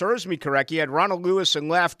memory serves me correct, you had Ronald Lewis in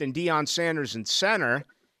left and Deion Sanders in center,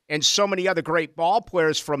 and so many other great ball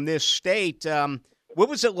players from this state. What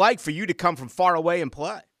was it like for you to come from far away and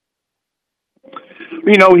play?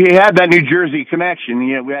 He had that New Jersey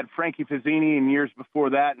connection. We had Frankie Fazzini in years before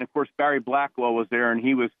that, and of course Barry Blackwell was there, and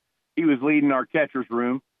he was leading our catcher's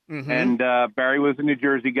room. Mm-hmm. And Barry was a New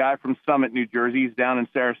Jersey guy from Summit, New Jersey. He's down in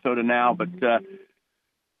Sarasota now, but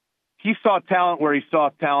he saw talent where he saw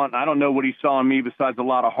talent. I don't know what he saw in me besides a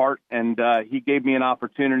lot of heart, and he gave me an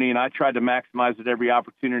opportunity, and I tried to maximize it every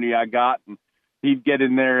opportunity I got. And he'd get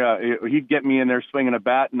in there, he'd get me in there swinging a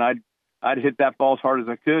bat, and I'd hit that ball as hard as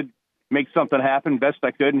I could, make something happen best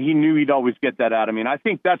I could, and he knew he'd always get that out of me. And I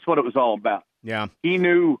think that's what it was all about. Yeah, he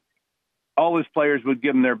knew all his players would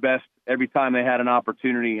give him their best every time they had an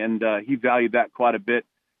opportunity, and he valued that quite a bit.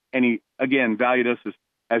 And he, again, valued us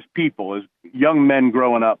as people, as young men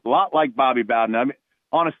growing up, a lot like Bobby Bowden. I mean,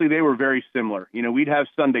 honestly, they were very similar. We'd have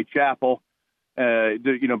Sunday chapel,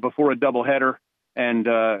 before a doubleheader, and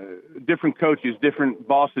different coaches, different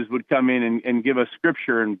bosses would come in and give us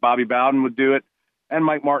scripture, and Bobby Bowden would do it, and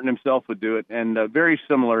Mike Martin himself would do it, and very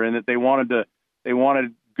similar in that they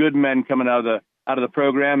wanted good men coming out of the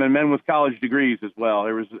program, and men with college degrees as well.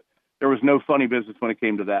 There was no funny business when it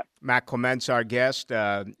came to that. Matt Clements, our guest,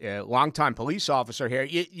 longtime police officer here.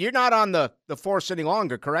 You're not on the force any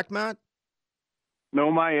longer, correct, Matt?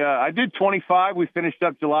 No, I did 25. We finished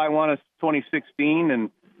up July 1 of 2016. And,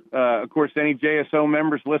 of course, any JSO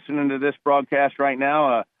members listening to this broadcast right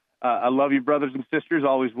now, I love you, brothers and sisters,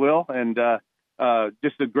 always will. And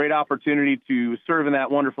just a great opportunity to serve in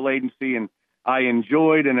that wonderful agency. And I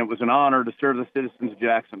enjoyed, and it was an honor to serve the citizens of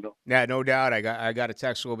Jacksonville. Yeah, no doubt. I got a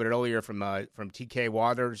text a little bit earlier from TK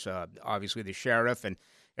Waters, obviously the sheriff, and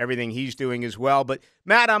everything he's doing as well. But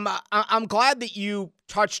Matt, I'm glad that you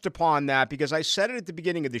touched upon that, because I said it at the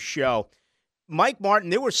beginning of the show. Mike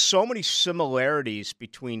Martin, there were so many similarities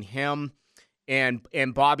between him and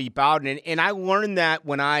Bobby Bowden, and I learned that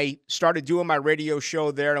when I started doing my radio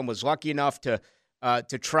show there, and was lucky enough to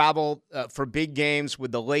travel for big games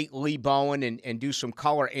with the late Lee Bowen and do some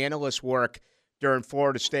color analyst work during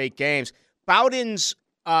Florida State games. Bowden's,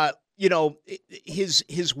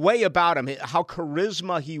 his way about him, how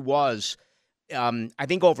charisma he was, I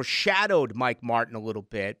think overshadowed Mike Martin a little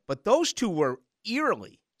bit. But those two were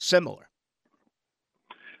eerily similar.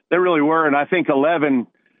 They really were, and I think 11.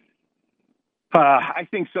 I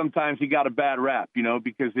think sometimes he got a bad rap,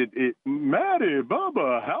 because Matty,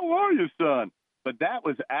 Bubba, how are you, son? But that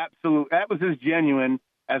was as genuine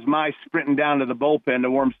as my sprinting down to the bullpen to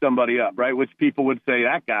warm somebody up, right? Which people would say,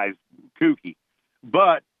 that guy's kooky.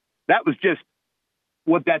 But that was just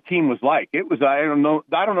what that team was like. It was, I don't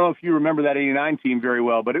know if you remember that 89 team very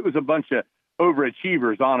well, but it was a bunch of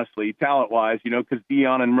overachievers, honestly, talent-wise, because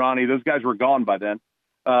Dion and Ronnie, those guys were gone by then.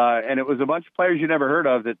 And it was a bunch of players you never heard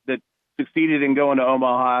of that succeeded in going to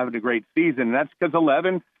Omaha, having a great season. And that's because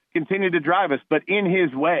 11 continued to drive us, but in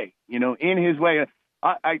his way, in his way.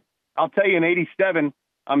 I'll tell you, in 87,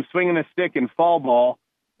 I'm swinging a stick in fall ball,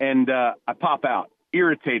 and I pop out,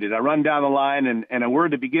 irritated. I run down the line, and a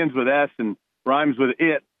word that begins with S and rhymes with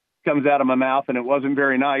it comes out of my mouth, and it wasn't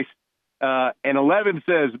very nice. And 11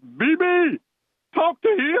 says, BB, talk to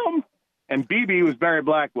him. And BB was Barry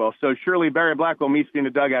Blackwell. So surely Barry Blackwell meets me in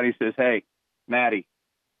the dugout. He says, hey, Matty,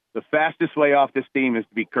 the fastest way off this team is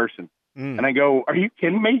to be cursing. And I go, are you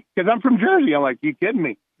kidding me? Because I'm from Jersey. I'm like, you kidding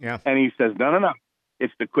me? Yeah. And he says, no.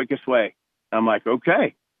 It's the quickest way. I'm like,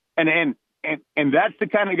 okay. And that's the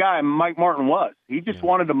kind of guy Mike Martin was. He just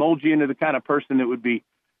wanted to mold you into the kind of person that would be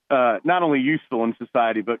not only useful in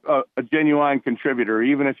society, but a genuine contributor,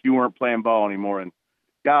 even if you weren't playing ball anymore. And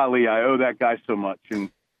golly, I owe that guy so much.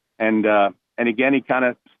 And again, he kind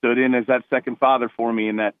of stood in as that second father for me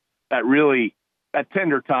in that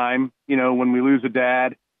tender time, when we lose a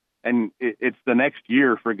dad. And it's the next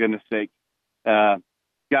year, for goodness sake.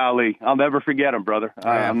 Golly, I'll never forget him, brother.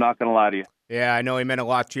 I'm not going to lie to you. Yeah, I know he meant a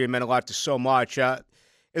lot to you. He meant a lot to so much.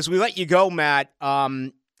 As we let you go, Matt,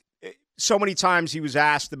 so many times he was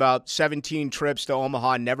asked about 17 trips to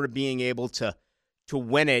Omaha, never being able to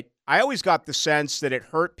win it. I always got the sense that it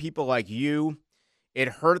hurt people like you. It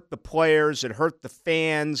hurt the players. It hurt the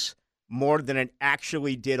fans more than it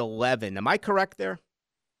actually did 11. Am I correct there?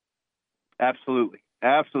 Absolutely.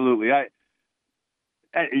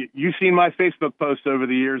 You've seen my Facebook posts over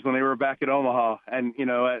the years when they were back at Omaha, and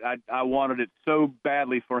I wanted it so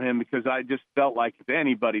badly for him because I just felt like if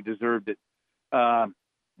anybody deserved it,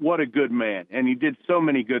 what a good man, and he did so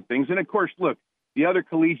many good things. And of course, look, the other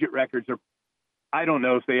collegiate records are, I don't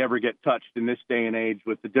know if they ever get touched in this day and age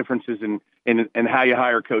with the differences in how you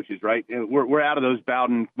hire coaches. Right, we're out of those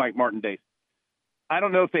Bowden, Mike Martin days. I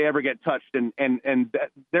don't know if they ever get touched, and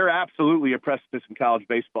they're absolutely a precipice in college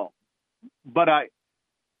baseball. But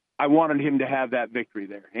I wanted him to have that victory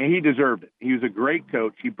there, and he deserved it. He was a great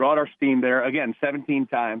coach. He brought our team there, again, 17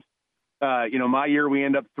 times. My year we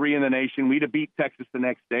end up 3 in the nation. We'd have beat Texas the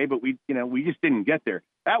next day, but we just didn't get there.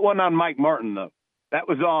 That wasn't on Mike Martin, though. That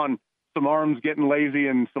was on some arms getting lazy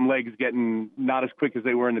and some legs getting not as quick as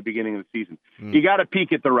they were in the beginning of the season. You got to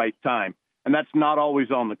peak at the right time, and that's not always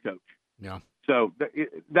on the coach. Yeah. So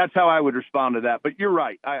that's how I would respond to that. But you're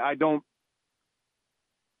right. I don't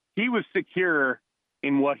 – he was secure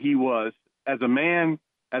in what he was as a man,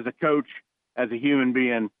 as a coach, as a human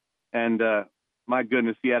being, and my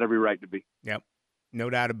goodness, he had every right to be. Yep, no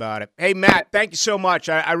doubt about it. Hey, Matt, thank you so much.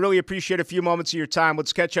 I really appreciate a few moments of your time.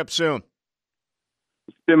 Let's catch up soon.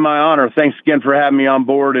 It's been my honor. Thanks again for having me on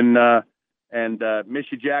board, and miss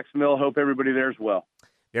you, Jacksonville. Hope everybody there is well.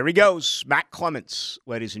 There he goes, Matt Clements,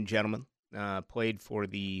 ladies and gentlemen. Played for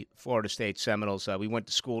the Florida State Seminoles. We went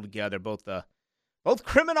to school together, both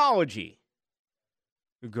criminology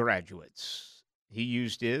graduates. He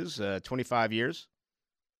used his 25 years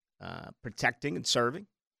protecting and serving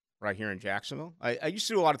right here in Jacksonville. I used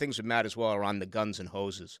to do a lot of things with Matt as well around the Guns and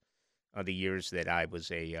Hoses the years that I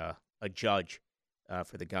was a judge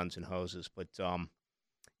for the Guns and Hoses. But,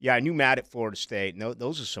 I knew Matt at Florida State. No,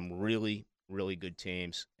 those are some really, really good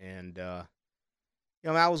teams. And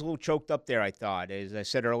I was a little choked up there. I thought, as I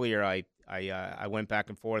said earlier, I went back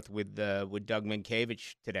and forth with Doug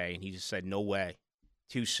Minkiewicz today, and he just said, "No way,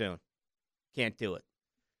 too soon, can't do it."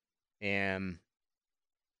 And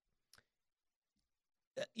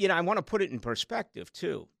I want to put it in perspective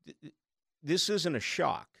too. This isn't a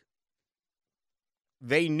shock.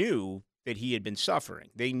 They knew that he had been suffering.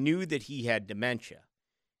 They knew that he had dementia.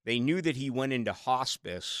 They knew that he went into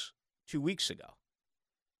hospice 2 weeks ago.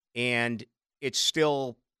 And it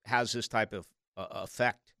still has this type of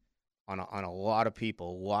effect on a lot of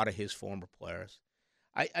people, a lot of his former players.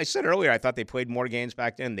 I said earlier I thought they played more games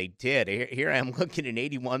back then. They did. Here I am looking at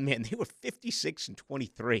 81, man. They were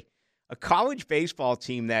 56-23. A college baseball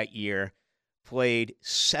team that year played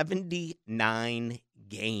 79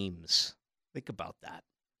 games. Think about that.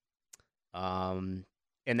 And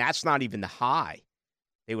that's not even the high.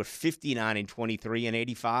 They were 59-23 and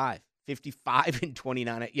 85.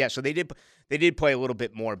 55-29. Yeah, so they did play a little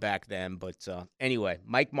bit more back then. But anyway,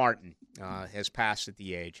 Mike Martin has passed at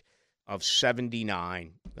the age of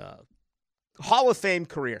 79. Hall of Fame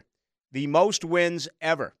career. The most wins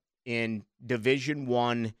ever in Division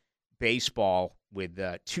I baseball with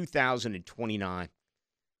 2,029.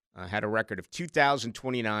 Had a record of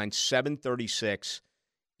 2,029, 736,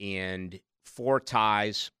 and 4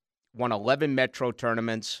 ties. Won 11 Metro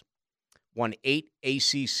tournaments. Won 8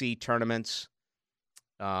 ACC tournaments.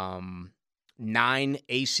 9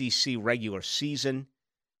 ACC regular season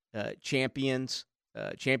championships.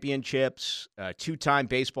 2-time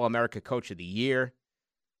Baseball America Coach of the Year.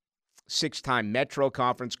 6-time Metro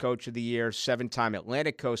Conference Coach of the Year. 7-time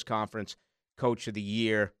Atlantic Coast Conference Coach of the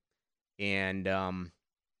Year. And,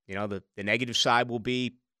 the negative side will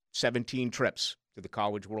be 17 trips to the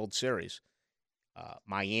College World Series.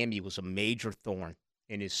 Miami was a major thorn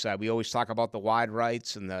in his side. We always talk about the wide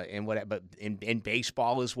rights but in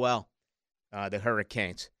baseball as well, the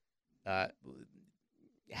Hurricanes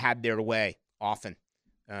had their way often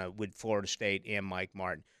with Florida State and Mike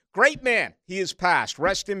Martin. Great man. He has passed.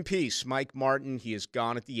 Rest in peace, Mike Martin. He is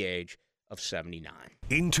gone at the age of 79.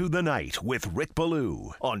 Into the Night with Rick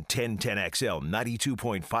Ballou on 1010XL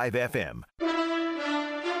 92.5 FM.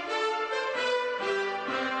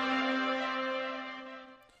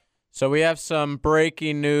 So we have some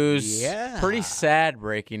breaking news. Yeah. Pretty sad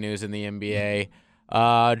breaking news in the NBA.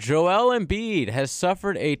 Joel Embiid has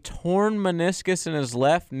suffered a torn meniscus in his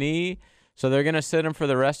left knee, so they're going to sit him for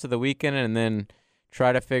the rest of the weekend and then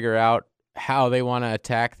try to figure out how they want to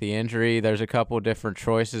attack the injury. There's a couple different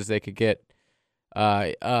choices. They could get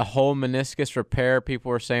a whole meniscus repair. People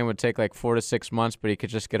were saying would take like 4 to 6 months, but he could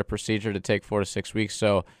just get a procedure to take 4 to 6 weeks.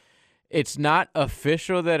 So it's not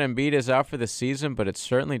official that Embiid is out for the season, but it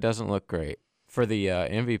certainly doesn't look great for the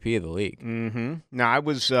MVP of the league. Mm-hmm. Now, I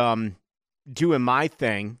was doing my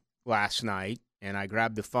thing last night, and I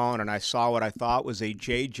grabbed the phone, and I saw what I thought was a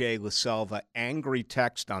J.J. LaSelva angry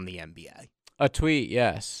text on the NBA. A tweet,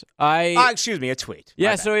 yes. Excuse me, a tweet.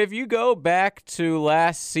 Yeah, so if you go back to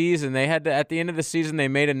last season, they had to, at the end of the season, they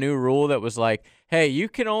made a new rule that was like, hey, you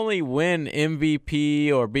can only win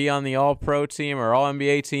MVP or be on the All-Pro team or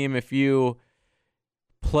All-NBA team if you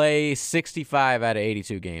play 65 out of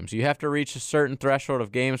 82 games. You have to reach a certain threshold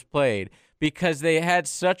of games played because they had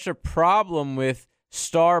such a problem with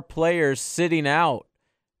star players sitting out,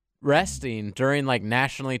 resting during like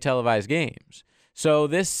nationally televised games. So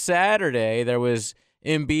this Saturday,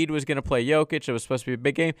 Embiid was going to play Jokic. It was supposed to be a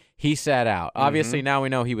big game. He sat out. Obviously, now we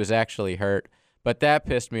know he was actually hurt, but that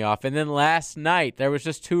pissed me off. And then last night, there was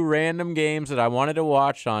just 2 random games that I wanted to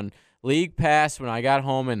watch on League Pass when I got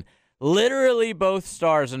home, and literally both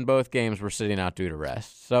stars in both games were sitting out due to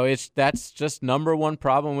rest. So that's just number one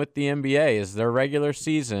problem with the NBA is their regular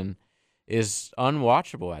season is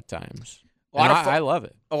unwatchable at times. I love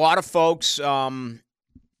it. A lot of folks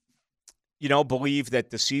believe that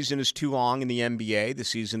the season is too long in the NBA, the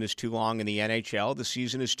season is too long in the NHL, the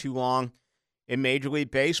season is too long in Major League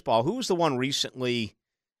Baseball. Who was the one recently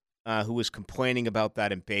who was complaining about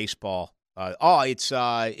that in baseball?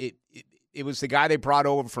 It was the guy they brought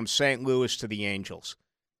over from St. Louis to the Angels,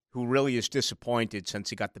 who really is disappointed since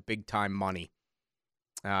he got the big-time money.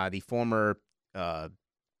 The former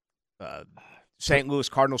St. Louis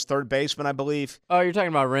Cardinals third baseman, I believe. Oh, you're talking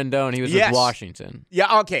about Rendon. He was with Washington.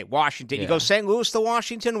 Yeah, okay, Washington. Yeah. You go St. Louis to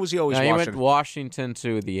Washington, or was he always Washington? He went Washington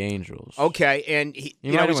to the Angels. Okay, and he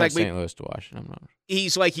might have like St. Louis to Washington. I'm not.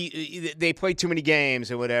 He's like they played too many games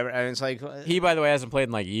or whatever, and it's like he, by the way, hasn't played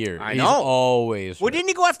in like years. I know. He's always. Well, didn't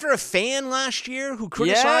he go after a fan last year who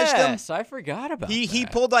criticized him? Yes, I forgot about that. He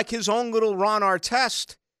pulled like his own little Ron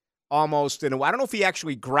Artest. Almost in a way. I don't know if he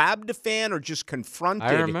actually grabbed a fan or just confronted.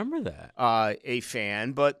 I remember that a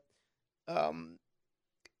fan, but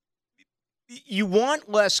you want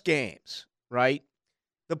less games, right?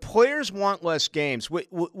 The players want less games,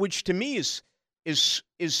 which to me is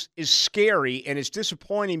scary and is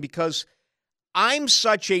disappointing because I'm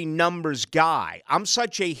such a numbers guy. I'm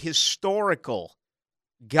such a historical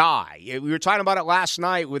guy. We were talking about it last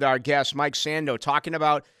night with our guest, Mike Sando, talking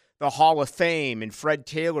about the Hall of Fame and Fred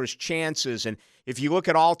Taylor's chances. And if you look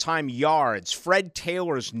at all-time yards, Fred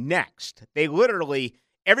Taylor's next. They literally,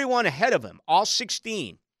 everyone ahead of him, all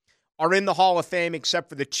 16, are in the Hall of Fame except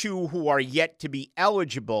for the 2 who are yet to be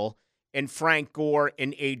eligible, and Frank Gore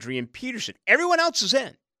and Adrian Peterson. Everyone else is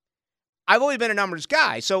in. I've always been a numbers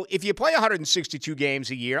guy. So if you play 162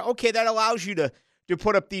 games a year, okay, that allows you to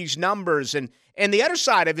put up these numbers. And the other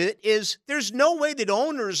side of it is there's no way that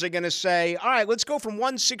owners are going to say, all right, let's go from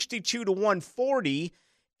 162 to 140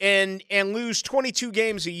 and lose 22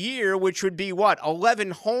 games a year, which would be what,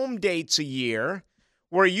 11 home dates a year,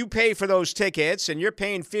 where you pay for those tickets and you're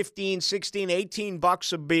paying 15, 16, 18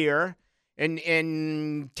 bucks a beer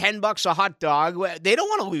and 10 bucks a hot dog. They don't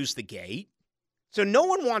want to lose the gate. So no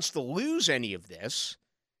one wants to lose any of this.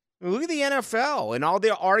 Look at the NFL and all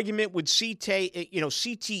their argument with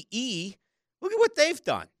CTE. Look at what they've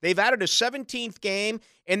done. They've added a 17th game,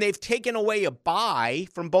 and they've taken away a bye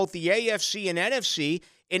from both the AFC and NFC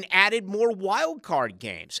and added more wild card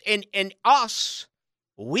games. And us,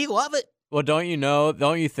 we love it. Well, don't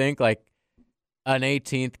you think, like, an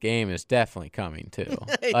 18th game is definitely coming, too?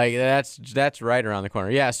 Like, that's right around the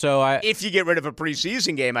corner. Yeah, so if you get rid of a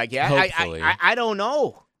preseason game, I guess. Hopefully. I don't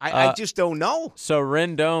know. I just don't know. So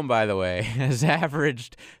Rendon, by the way, has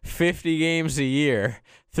averaged 50 games a year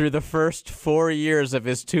through the first 4 years of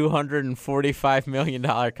his $245 million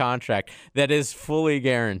contract that is fully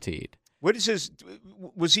guaranteed. What is his?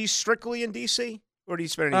 Was he strictly in D.C. or did he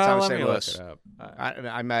spend any time in St. Louis? Look it up.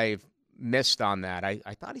 I may have missed on that. I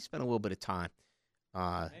thought he spent a little bit of time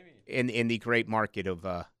in the great market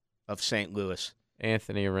of St. Louis.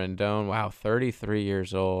 Anthony Rendon, wow, 33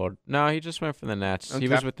 years old. No, he just went for the Nets. Okay. He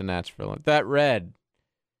was with the Nets for a long time. That red,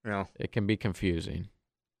 No. it can be confusing.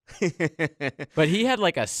 But he had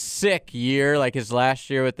like a sick year, like his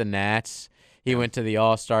last year with the Nats. He went to the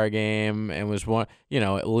All-Star game and was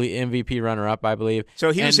MVP runner-up, I believe.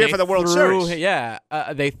 So he was here for the World Series. Yeah,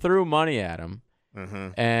 they threw money at him,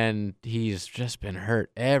 and he's just been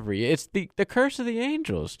hurt It's the curse of the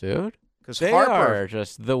Angels, dude. Because They Harper, are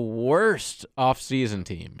just the worst off-season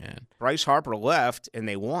team, man. Bryce Harper left and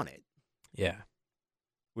they won it, Yeah.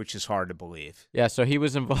 which is hard to believe. Yeah, so he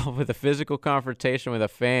was involved with a physical confrontation with a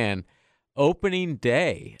fan opening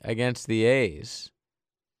day against the A's.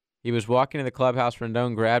 He was walking to the clubhouse.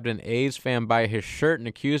 Rendon grabbed an A's fan by his shirt and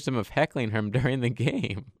accused him of heckling him during the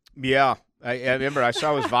game. Yeah, I remember. I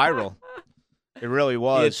saw it was viral. It really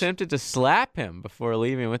was. He attempted to slap him before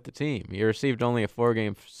leaving with the team. He received only a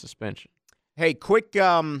 4-game suspension. Hey, quick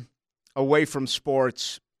away from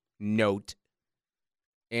sports note,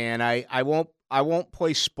 and I won't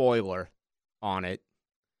play spoiler on it,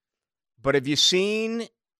 but have you seen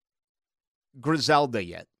Griselda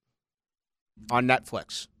yet on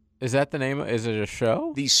Netflix? Is that the name? Is it a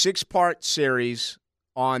show? The 6-part series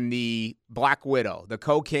on the Black Widow, the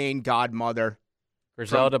cocaine godmother.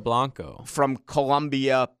 Griselda Blanco. From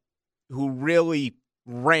Colombia, who really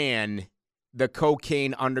ran the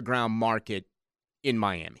cocaine underground market in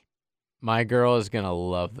Miami. My girl is going to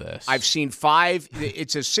love this. I've seen 5.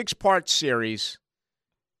 It's a 6-part series.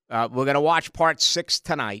 We're going to watch part 6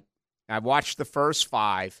 tonight. I've watched the first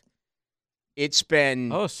 5. It's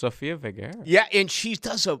been... Oh, Sofia Vergara. Yeah, and she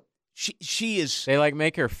does a... She is... They,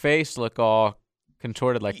 make her face look all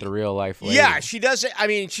contorted like the real-life lady. Yeah, she does it. I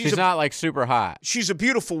mean, she's not, super hot. She's a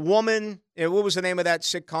beautiful woman. And what was the name of that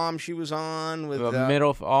sitcom she was on? With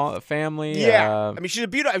Middle Family? Yeah. I mean, she's a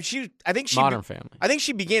beautiful... Modern Family. I think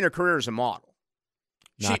she began her career as a model.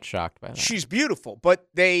 Not shocked by that. She's beautiful, but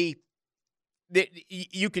you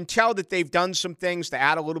can tell that they've done some things to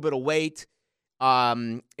add a little bit of weight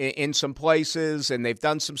in some places, and they've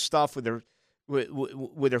done some stuff with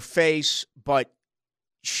her face, but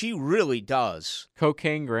she really does.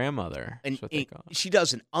 Cocaine grandmother. That's what they call it. She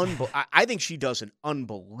does I think she does an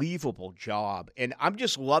unbelievable job, and I'm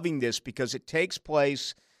just loving this because it takes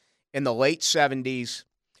place in the late 70s.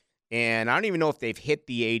 And I don't even know if they've hit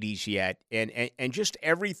the 80s yet. And just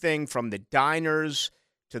everything from the diners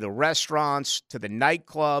to the restaurants to the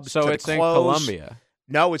nightclubs to the clothes. So it's in Colombia.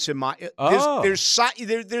 No, it's in Miami.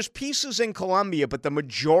 There's pieces in Colombia, but the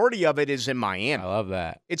majority of it is in Miami. I love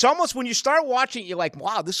that. It's almost when you start watching it, you're like,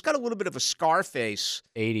 wow, this got a little bit of a Scarface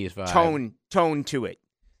 80s vibe tone to it.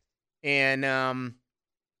 And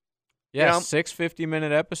Yeah, 6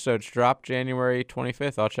 50-minute episodes drop January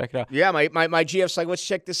 25th. I'll check it out. Yeah, my GF's like, let's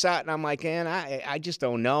check this out. And I'm like, man, I just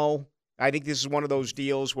don't know. I think this is one of those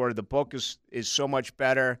deals where the book is so much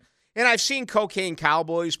better. And I've seen Cocaine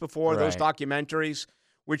Cowboys before, those documentaries,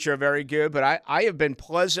 which are very good. But I have been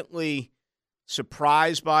pleasantly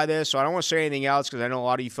surprised by this. So I don't want to say anything else because I know a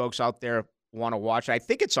lot of you folks out there want to watch it. I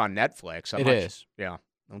think it's on Netflix. It is. Yeah.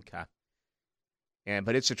 Okay.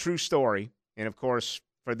 But it's a true story. And, of course,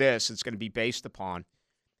 for this, it's going to be based upon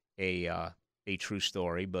a true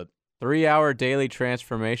story. But 3-hour daily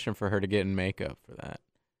transformation for her to get in makeup for that.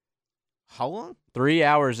 How long? 3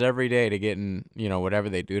 hours every day to get in, whatever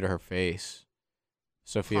they do to her face.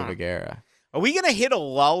 Sofia Vergara. Are we going to hit a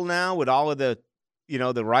lull now with all of the,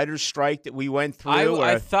 the writer's strike that we went through?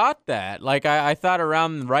 I thought that. Like, I thought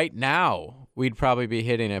around right now we'd probably be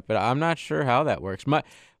hitting it, but I'm not sure how that works.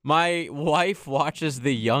 My wife watches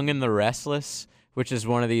The Young and the Restless, which is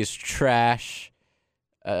one of these trash,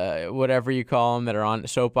 whatever you call them, that are on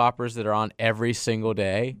soap operas that are on every single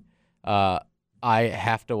day. I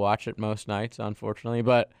have to watch it most nights, unfortunately,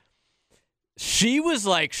 but she was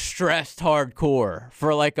like stressed hardcore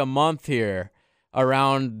for like a month here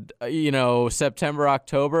around, September,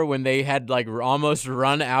 October, when they had like almost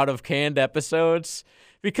run out of canned episodes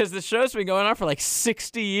because the show's been going on for like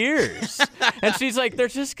 60 years. And she's like, they're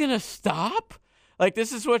just going to stop? Like,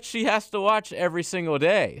 this is what she has to watch every single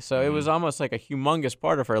day. So it was almost like a humongous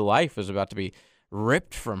part of her life was about to be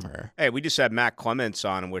ripped from her. Hey, we just had Matt Clements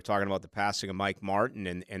on, and we're talking about the passing of Mike Martin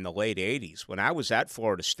in the late 80s. When I was at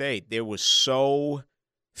Florida State, there was so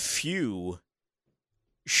few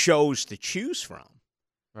shows to choose from.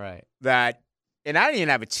 Right. And I didn't even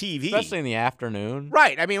have a TV. Especially in the afternoon.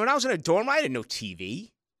 Right. I mean, when I was in a dorm, I had no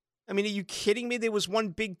TV. I mean, are you kidding me? There was one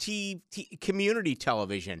big community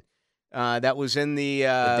television that was in the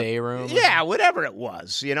day room. Yeah, whatever it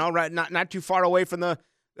was, right, not too far away from the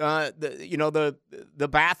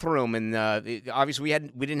bathroom, and obviously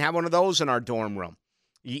we didn't have one of those in our dorm room.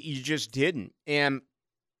 You just didn't, and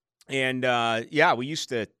we used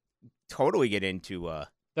to totally get into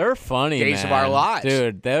they're funny, Days of Our Lives,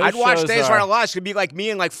 dude. I'd watch Days of Our Lives. It'd be like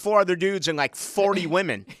me and like 4 other dudes and like 40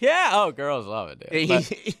 women. Yeah, girls love it, dude.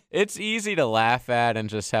 But it's easy to laugh at and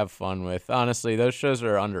just have fun with. Honestly, those shows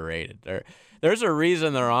are underrated. There's a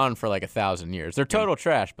reason they're on for like 1,000 years. They're total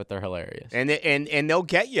trash, but they're hilarious. And they'll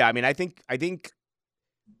get you. I mean, I think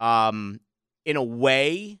in a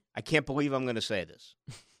way, I can't believe I'm going to say this.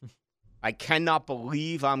 I cannot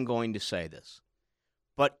believe I'm going to say this.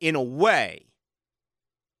 But in a way,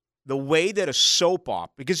 the way that a soap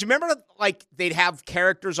opera, because remember, like, they'd have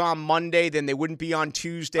characters on Monday, then they wouldn't be on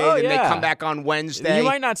Tuesday, then they'd come back on Wednesday. You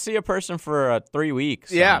might not see a person for 3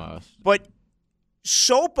 weeks. Yeah, almost. But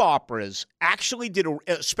soap operas actually did,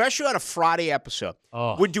 especially on a Friday episode,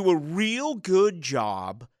 would do a real good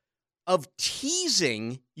job of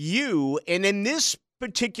teasing you, and in this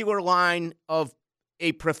particular line of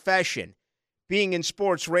a profession, being in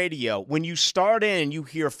sports radio, when you start in, you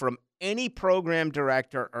hear from any program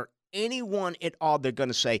director or anyone at all, they're going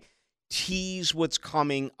to say, tease what's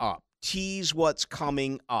coming up. Tease what's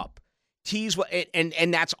coming up. Tease what,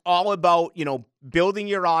 and that's all about, building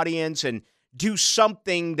your audience and do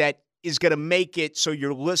something that is going to make it so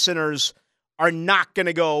your listeners are not going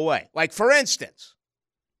to go away. Like, for instance,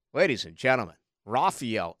 ladies and gentlemen,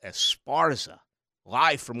 Rafael Esparza,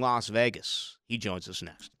 live from Las Vegas. He joins us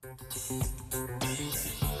next.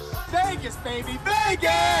 Vegas, baby,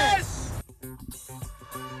 Vegas!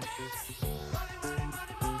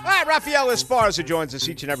 All right, Rafael Esparza joins us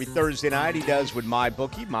each and every Thursday night. He does with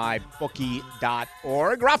MyBookie,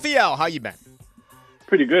 mybookie.org. Rafael, how you been?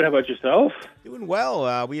 Pretty good. How about yourself? Doing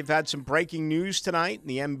well. We have had some breaking news tonight in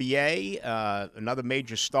the NBA. Another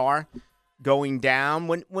major star going down.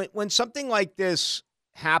 When something like this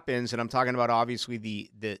happens, and I'm talking about obviously the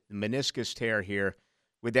meniscus tear here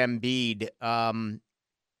with Embiid.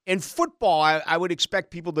 In football, I would expect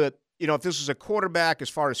people to, if this was a quarterback as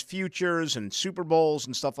far as futures and Super Bowls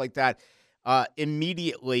and stuff like that,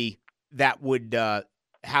 immediately that would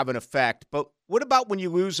have an effect. But what about when you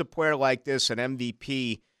lose a player like this, an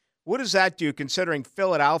MVP? What does that do, considering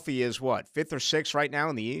Philadelphia is, 5th or 6th right now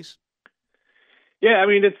in the East? Yeah, I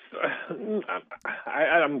mean,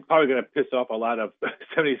 I'm probably going to piss off a lot of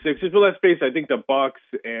 76ers, but let's face it, I think the Bucks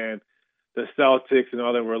and the Celtics and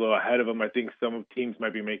all that were a little ahead of them. I think some teams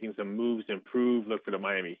might be making some moves to improve. Look for the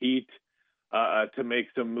Miami Heat to make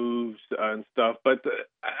some moves and stuff. But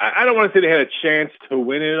I don't want to say they had a chance to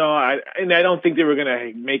win it all. And I don't think they were going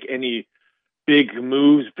to make any big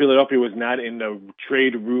moves. Philadelphia was not in the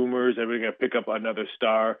trade rumors that we're going to pick up another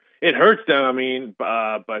star. It hurts them,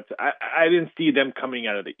 but I didn't see them coming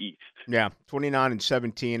out of the East. Yeah,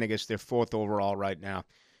 29-17. I guess they're fourth overall right now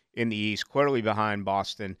in the East, clearly behind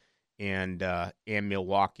Boston and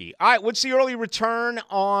Milwaukee. All right, what's the early return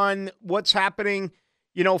on what's happening,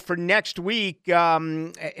 for next week?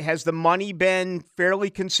 Has the money been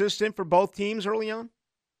fairly consistent for both teams early on?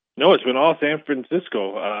 No, it's been all San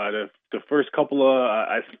Francisco. The first couple of,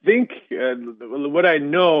 I think, what I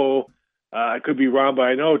know, I could be wrong, but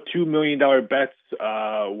I know $2 million bets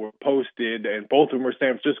were posted, and both of them were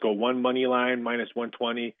San Francisco. One money line,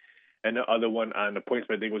 -120, and the other one on the points,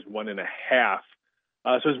 I think, was 1.5.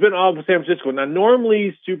 So it's been all San Francisco. Now,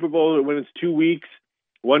 normally Super Bowl, when it's 2 weeks,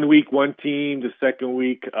 1 week, one team, the second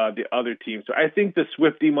week, the other team. So I think the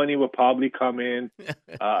Swiftie money will probably come in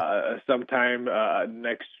sometime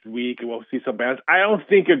next week, and we'll see some balance. I don't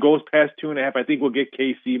think it goes past 2.5. I think we'll get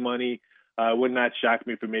KC money. Would not shock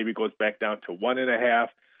me if it maybe goes back down to 1.5.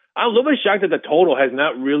 I'm a little bit shocked that the total has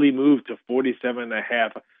not really moved to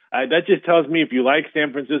 47.5. That just tells me if you like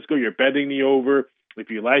San Francisco, you're betting the over. If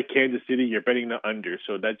you like Kansas City, you're betting the under.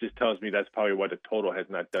 So that just tells me that's probably why the total has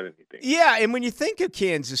not done anything. Yeah, and when you think of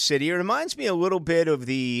Kansas City, it reminds me a little bit of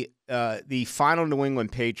the final New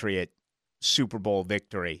England Patriot Super Bowl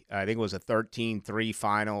victory. I think it was a 13-3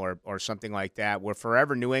 final or something like that, where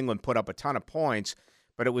forever New England put up a ton of points,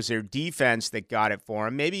 but it was their defense that got it for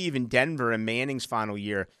them. Maybe even Denver in Manning's final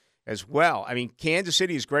year as well. I mean, Kansas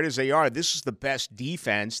City, as great as they are, this is the best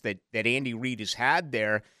defense that Andy Reid has had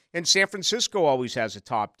there. And San Francisco always has a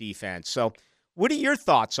top defense. So what are your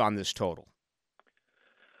thoughts on this total?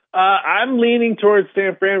 I'm leaning towards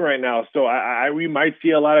San Fran right now. So we might see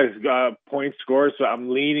a lot of points scored. So I'm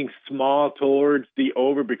leaning small towards the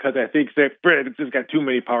over because I think San Fran has just got too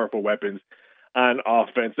many powerful weapons on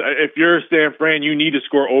offense. If you're San Fran, you need to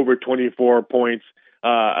score over 24 points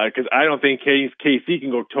because I don't think KC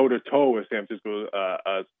can go toe-to-toe with San Francisco's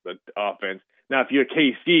offense. Now, if you're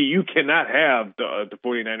KC, you cannot have the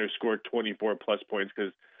 49ers score 24-plus points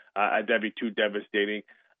because that'd be too devastating.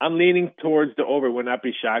 I'm leaning towards the over. Would not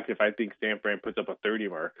be shocked if I think San Fran puts up a 30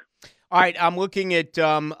 mark. All right, I'm looking at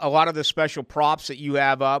a lot of the special props that you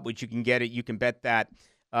have up, which you can get at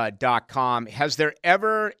youcanbet.com. Has there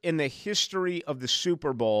ever in the history of the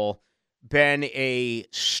Super Bowl been a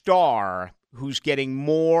star who's getting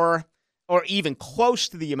more or even close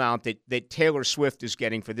to the amount that Taylor Swift is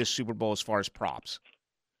getting for this Super Bowl as far as props?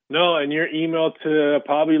 No, and your email to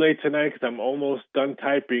probably late tonight because I'm almost done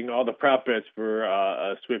typing all the prop bets for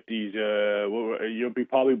Swifties. You'll be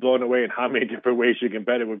probably blown away in how many different ways you can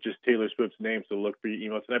bet it with just Taylor Swift's name, so look for your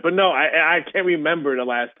email tonight. But no, I can't remember the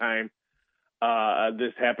last time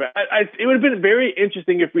this happened. It would have been very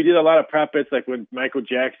interesting if we did a lot of prop bets like when Michael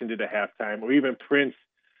Jackson did a halftime or even Prince.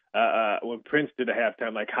 When Prince did a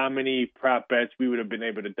halftime, like how many prop bets we would have been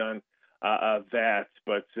able to done that.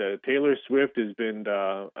 But Taylor Swift has been.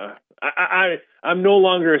 I'm no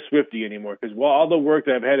longer a Swiftie anymore because all the work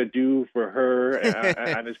that I've had to do for her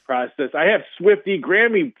on this process, I have Swiftie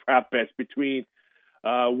Grammy prop bets between.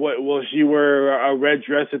 What will she wear a red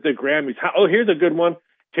dress at the Grammys? Here's a good one.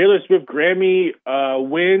 Taylor Swift Grammy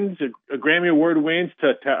wins, a Grammy Award wins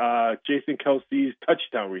to Jason Kelsey's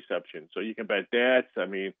touchdown reception. So you can bet that. I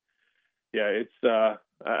mean, yeah, it's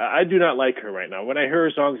I do not like her right now. When I hear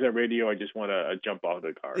her songs on radio, I just want to jump off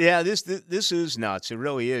the car. Yeah, this is nuts. It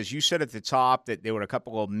really is. You said at the top that there were a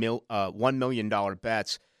couple of $1 million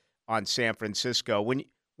bets on San Francisco. When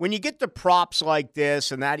you get to props like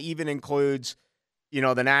this, and that even includes –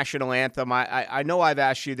 the national anthem. I know I've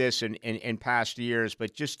asked you this in past years,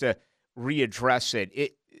 but just to readdress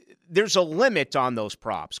it, there's a limit on those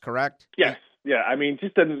props, correct? Yes. Yeah. I mean,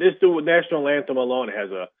 just the national anthem alone has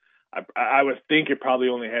I would think it probably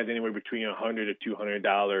only has anywhere between $100 to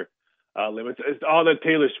 $200 limits. It's all the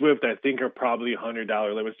Taylor Swift, I think, are probably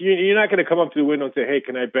 $100 limits. You're not going to come up to the window and say, hey,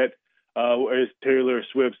 can I bet is Taylor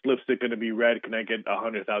Swift's lipstick going to be red? Can I get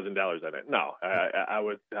 $100,000 on it? No, I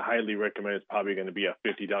would highly recommend it's probably going to be a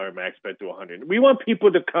 $50 max bet to $100. We want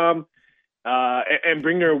people to come and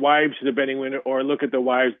bring their wives to the betting window or look at the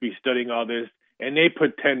wives be studying all this, and they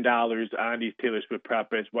put $10 on these Taylor Swift prop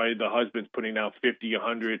bets while the husband's putting down $50,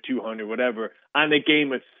 $100, $200, whatever on the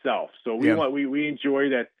game itself. So we enjoy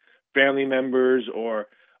that family members or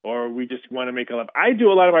we just want to make a laugh. I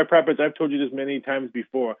do a lot of my prop bets. I've told you this many times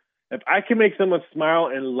before. If I can make someone smile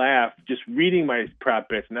and laugh just reading my prop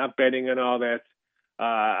bets, not betting and all that,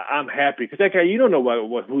 I'm happy. Because that guy, you don't know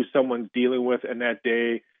who someone's dealing with in that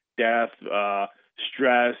day, death,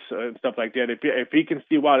 stress, and stuff like that. If he can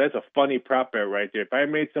see, wow, that's a funny prop bet right there. If I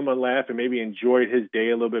made someone laugh and maybe enjoyed his day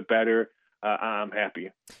a little bit better, I'm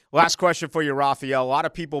happy. Last question for you, Raphael. A lot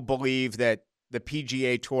of people believe that the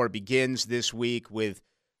PGA Tour begins this week with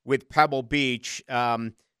Pebble Beach.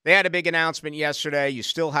 They had a big announcement yesterday. You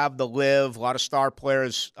still have the LIV, a lot of star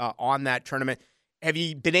players on that tournament. Have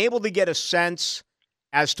you been able to get a sense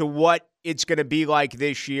as to what it's going to be like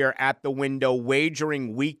this year at the window,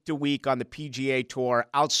 wagering week to week on the PGA Tour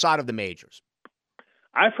outside of the majors?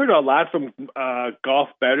 I've heard a lot from golf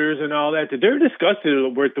bettors and all that they're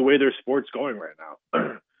disgusted with the way their sport's going right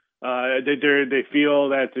now. They feel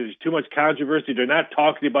that there's too much controversy. They're not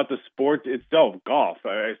talking about the sport itself, golf.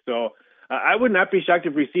 So I would not be shocked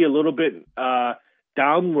if we see a little bit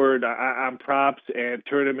downward on props and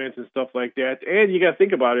tournaments and stuff like that. And you got to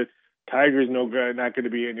think about it. Tiger's not going to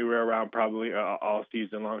be anywhere around probably all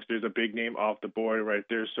season long. So there's a big name off the board right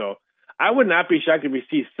there. So I would not be shocked if we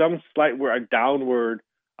see some slight downward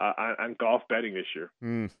on golf betting this year.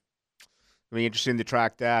 It'll be interesting to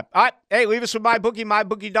track that. All right. Hey, leave us with MyBookie,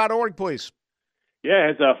 mybookie.org, please. Yeah,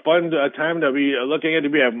 it's a fun time that we are looking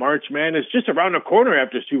at. We have March Madness just around the corner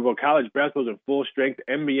after Super Bowl. College basketball in full strength.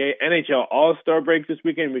 NBA, NHL All-Star breaks this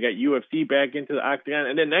weekend. We got UFC back into the octagon.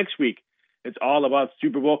 And then next week, it's all about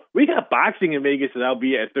Super Bowl. We got boxing in Vegas, and I'll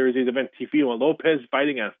be at Thursday's event. Teofimo Lopez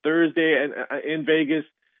fighting on Thursday in Vegas.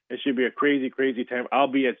 It should be a crazy, crazy time.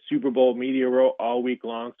 I'll be at Super Bowl Media Row all week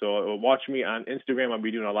long. So watch me on Instagram. I'll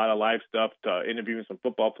be doing a lot of live stuff, interviewing some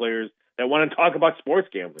football players that want to talk about sports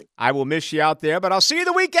gambling. I will miss you out there, but I'll see you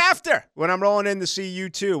the week after when I'm rolling in to see you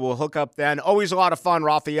too. We'll hook up then. Always a lot of fun,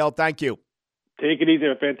 Raphael. Thank you. Take it easy.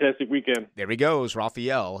 Have a fantastic weekend. There he goes,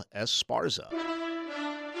 Raphael Esparza.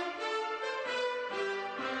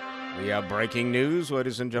 We have breaking news,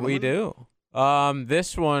 ladies and gentlemen. We do.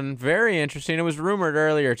 This one, very interesting. It was rumored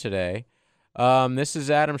earlier today. This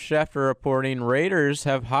is Adam Schefter reporting Raiders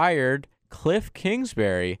have hired Cliff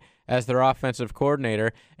Kingsbury as their offensive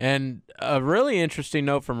coordinator. And a really interesting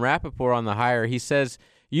note from Rappaport on the hire. He says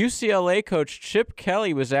UCLA coach Chip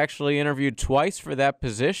Kelly was actually interviewed twice for that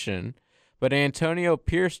position, but Antonio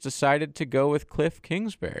Pierce decided to go with Cliff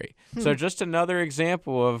Kingsbury. So just another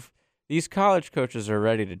example of these college coaches are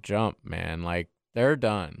ready to jump, man. Like, they're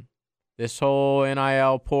done. This whole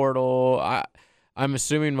NIL portal, I'm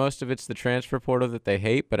assuming most of it's the transfer portal that they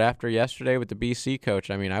hate, but after yesterday with the BC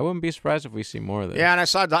coach, I mean, I wouldn't be surprised if we see more of this. Yeah, and I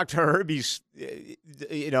saw Dr. Herbie's,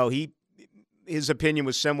 his opinion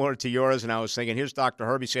was similar to yours, and I was thinking, here's Dr.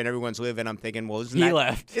 Herbie saying everyone's living. I'm thinking, well, isn't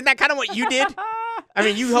that kind of what you did? I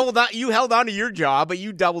mean, you held on to your job, but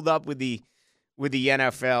you doubled up with the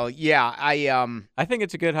NFL. Yeah, I think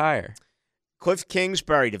it's a good hire. Cliff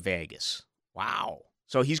Kingsbury to Vegas. Wow.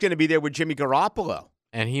 So he's going to be there with Jimmy Garoppolo.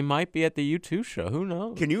 And he might be at the U2 show. Who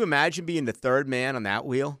knows? Can you imagine being the third man on that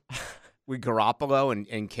wheel with Garoppolo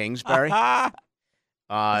and Kingsbury? A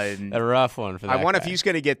rough one for that I wonder guy. if he's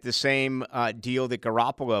going to get the same deal that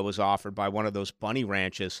Garoppolo was offered by one of those bunny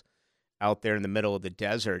ranches out there in the middle of the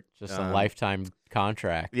desert. Just a lifetime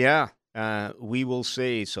contract. Yeah. We will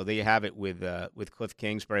see. So there you have it with Cliff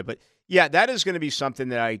Kingsbury. But, yeah, that is going to be something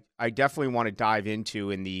that I definitely want to dive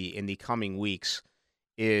into in the coming weeks,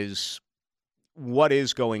 is what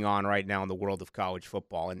is going on right now in the world of college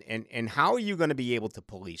football, and how are you going to be able to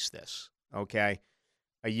police this, okay?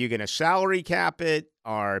 Are you going to salary cap it?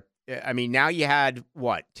 Now you had,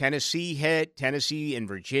 Tennessee hit. Tennessee and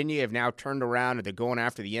Virginia have now turned around, and they're going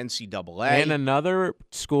after the NCAA. And another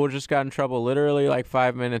school just got in trouble literally like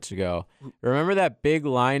 5 minutes ago. Remember that big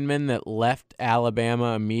lineman that left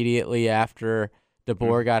Alabama immediately after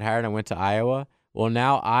DeBoer got hired and went to Iowa? Well,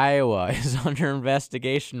 now Iowa is under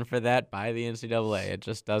investigation for that by the NCAA. It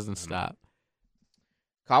just doesn't stop.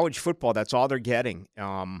 College football, that's all they're getting.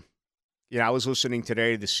 I was listening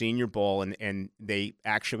today to the Senior Bowl, and they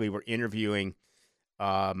actually were interviewing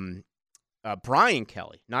Brian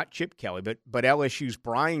Kelly, not Chip Kelly, but LSU's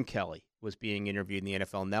Brian Kelly was being interviewed in the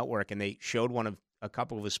NFL Network, and they showed a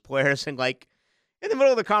couple of his players, and like in the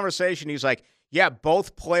middle of the conversation, he's like, "Yeah,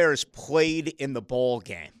 both players played in the bowl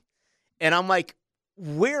game," and I'm like,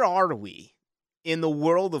 where are we in the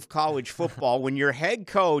world of college football when your head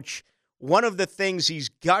coach, one of the things he's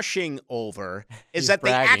gushing over is that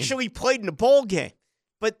bragging. They actually played in a bowl game?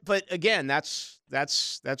 But again, that's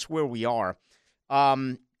where we are.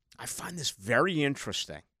 I find this very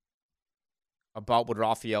interesting about what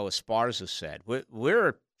Raphael Esparza said.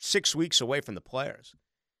 We're 6 weeks away from the players.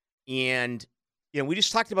 And, we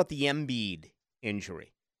just talked about the Embiid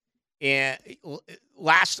injury. And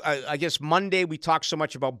I guess Monday, we talked so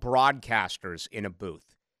much about broadcasters in a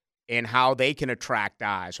booth and how they can attract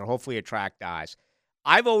eyes, or hopefully attract eyes.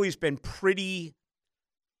 I've always been pretty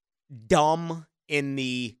dumb in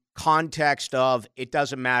the context of it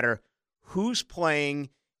doesn't matter who's playing,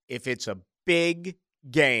 if it's a big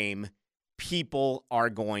game people are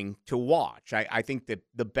going to watch. I think that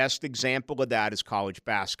the best example of that is college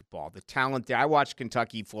basketball. The talent there. I watched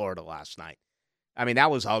Kentucky, Florida last night. I mean,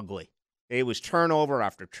 that was ugly. It was turnover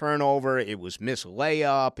after turnover. It was missed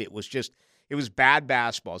layup. It was bad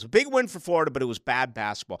basketball. It's a big win for Florida, but it was bad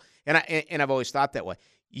basketball. And I've always thought that way.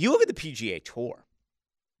 You look at the PGA Tour.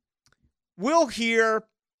 We'll hear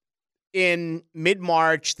in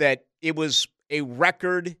mid-March that it was a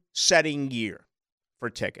record-setting year for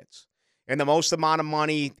tickets. And the most amount of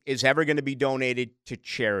money is ever going to be donated to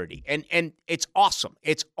charity. And it's awesome.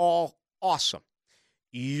 It's all awesome.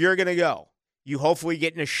 You're going to go. You hopefully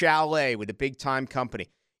get in a chalet with a big-time company.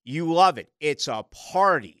 You love it. It's a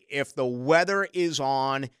party. If the weather is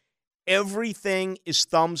on, everything is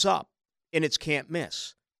thumbs up, and it's can't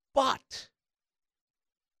miss. But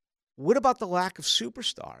what about the lack of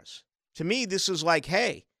superstars? To me, this is like,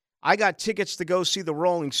 hey, I got tickets to go see the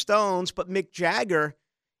Rolling Stones, but Mick Jagger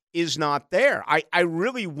is not there. I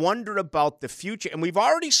really wonder about the future, and we've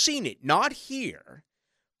already seen it, not here,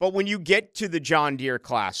 but when you get to the John Deere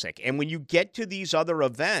Classic and when you get to these other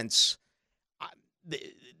events,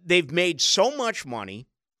 they've made so much money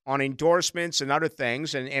on endorsements and other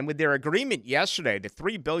things, and with their agreement yesterday, the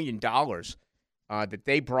 $3 billion that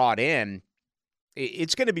they brought in,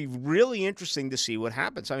 it's going to be really interesting to see what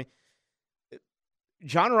happens. I mean,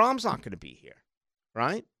 John Rahm's not going to be here,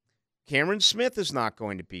 right? Cameron Smith is not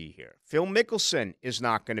going to be here. Phil Mickelson is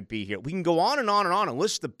not going to be here. We can go on and on and on and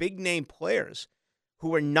list the big-name players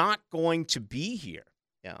who are not going to be here.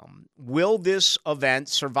 Will this event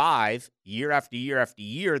survive year after year after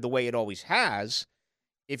year the way it always has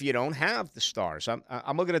if you don't have the stars?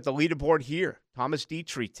 I'm looking at the leaderboard here. Thomas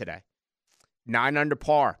Dietrich today, 9 under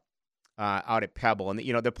par out at Pebble. And,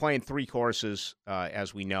 they're playing 3 courses,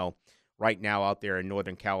 as we know, right now out there in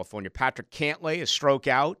Northern California. Patrick Cantlay, a stroke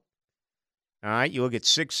out. All right, you look at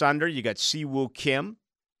 6 under. You got Siwoo Kim,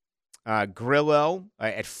 Grillo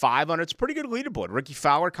at 5 under. It's a pretty good leaderboard. Ricky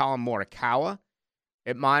Fowler, Colin Morikawa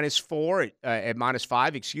at -5,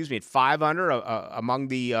 at 5 under. Among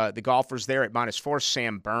the golfers there at -4,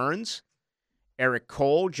 Sam Burns, Eric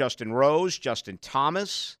Cole, Justin Rose, Justin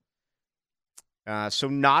Thomas. So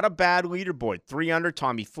not a bad leaderboard. 3 under,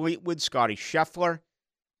 Tommy Fleetwood, Scotty Scheffler.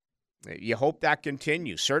 You hope that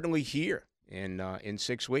continues. Certainly here in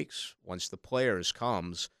 6 weeks once the Players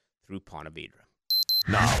comes through Ponte Vedra.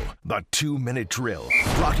 Now, the 2-minute drill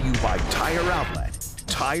brought to you by Tire Outlet.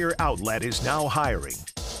 Tire Outlet is now hiring.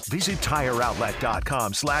 Visit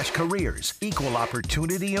TireOutlet.com/careers. Equal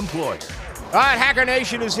opportunity employer. All right, Hacker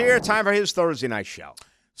Nation is here. Time for his Thursday night show.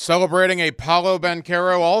 Celebrating a Paolo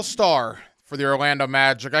Banchero All-Star for the Orlando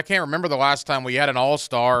Magic. I can't remember the last time we had an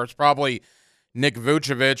All-Star. It's probably Nick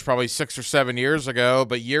Vucevic, probably 6 or 7 years ago,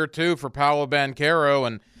 but year 2 for Paolo Banchero,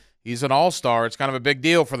 and he's an all-star. It's kind of a big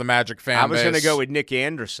deal for the Magic fan base. I was going to go with Nick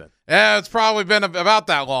Anderson. Yeah, it's probably been about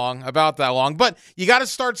that long. But you got to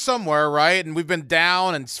start somewhere, right? And we've been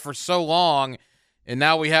down and for so long, and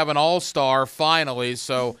now we have an all-star finally.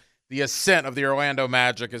 So the ascent of the Orlando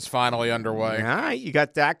Magic is finally underway. All right, you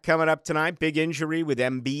got that coming up tonight. Big injury with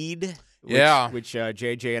Embiid. Which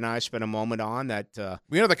JJ and I spent a moment on.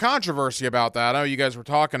 The controversy about that, I know you guys were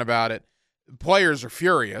talking about it. Players are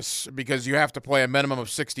furious because you have to play a minimum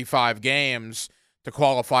of 65 games to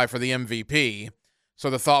qualify for the MVP.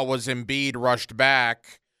 So the thought was Embiid rushed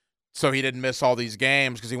back so he didn't miss all these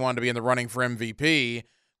games because he wanted to be in the running for MVP.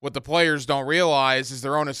 What the players don't realize is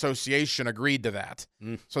their own association agreed to that.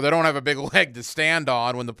 So they don't have a big leg to stand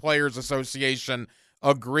on when the Players Association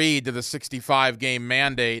agreed to the 65-game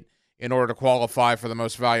mandate in order to qualify for the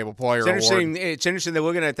most valuable player award. It's interesting they're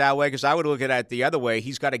looking at it that way because I would look at it the other way.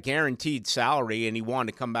 He's got a guaranteed salary, and he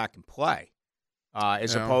wanted to come back and play.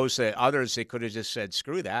 As opposed to others, they could have just said,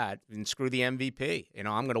 screw that and screw the MVP.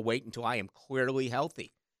 I'm going to wait until I am clearly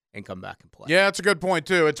healthy and come back and play. Yeah, that's a good point,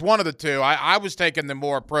 too. It's one of the two. I was taking the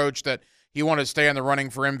more approach that he wanted to stay in the running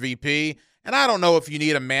for MVP. And I don't know if you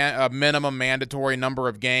need a minimum mandatory number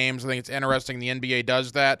of games. I think it's interesting the NBA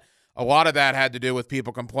does that. A lot of that had to do with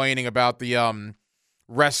people complaining about the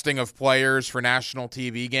resting of players for national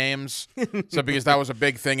TV games. So because that was a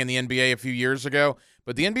big thing in the NBA a few years ago.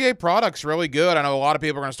 But the NBA product's really good. I know a lot of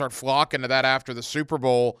people are going to start flocking to that after the Super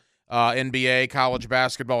Bowl, NBA, college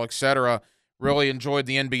basketball, etc. Really enjoyed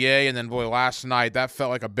the NBA. And then, boy, last night, that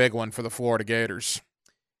felt like a big one for the Florida Gators.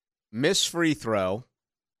 Missed free throw.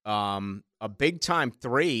 A big-time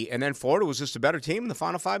 3, and then Florida was just a better team in the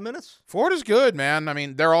final 5 minutes? Florida's good, man. I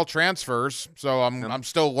mean, they're all transfers, so I'm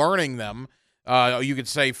still learning them. You could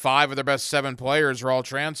say 5 of their best 7 players are all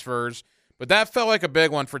transfers, but that felt like a big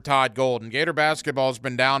one for Todd Golden. Gator basketball has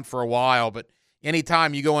been down for a while, but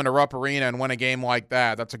anytime you go into Rupp Arena and win a game like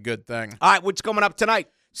that, that's a good thing. All right, what's coming up tonight?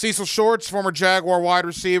 Cecil Shorts, former Jaguar wide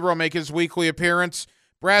receiver, will make his weekly appearance.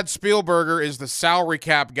 Brad Spielberger is the salary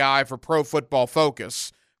cap guy for Pro Football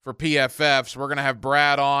Focus for PFF. So we're going to have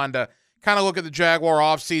Brad on to kind of look at the Jaguar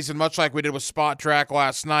offseason, much like we did with Spot Track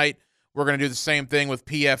last night. We're going to do the same thing with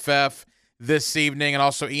PFF this evening. And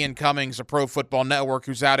also Ian Cummings of Pro Football Network,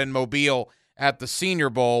 who's out in Mobile at the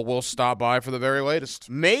Senior Bowl, will stop by for the very latest.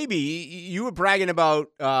 Maybe you were bragging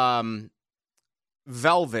about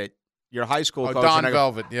Velvet, your high school coach. Don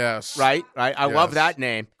Velvet, yes. Right? I Yes. love that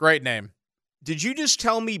name. Great name. Did you just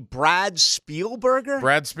tell me Brad Spielberger?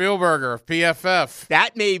 Brad Spielberger of PFF.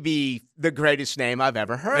 That may be the greatest name I've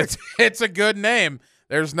ever heard. It's a good name.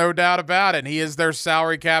 There's no doubt about it. He is their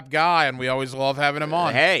salary cap guy, and we always love having him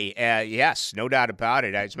on. Hey, yes, no doubt about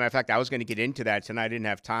it. As a matter of fact, I was going to get into that tonight. I didn't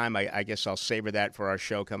have time. I guess I'll savor that for our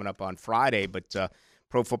show coming up on Friday. But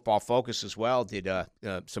Pro Football Focus as well did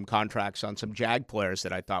some contracts on some Jag players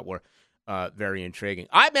that I thought were very intriguing.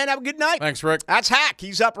 All right, man, have a good night. Thanks, Rick. That's Hack.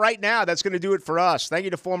 He's up right now. That's going to do it for us. Thank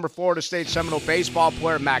you to former Florida State Seminole baseball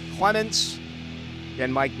player Matt Clements.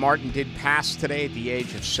 Again, Mike Martin did pass today at the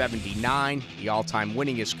age of 79, the all-time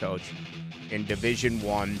winningest coach in Division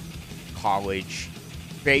I college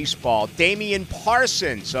baseball. Damian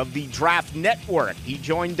Parsons of the Draft Network. He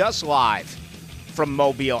joined us live from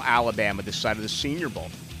Mobile, Alabama, this side of the Senior Bowl.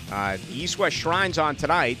 The East-West Shrine's on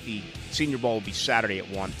tonight. The Senior Bowl will be Saturday at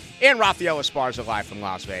 1. And Rafael Esparza live from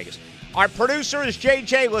Las Vegas. Our producer is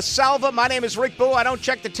JJ LaSalva. My name is Rick Boo. I don't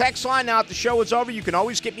check the text line now that the show is over. You can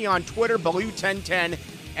always get me on Twitter,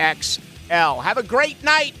 Ballou1010XL. Have a great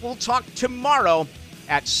night. We'll talk tomorrow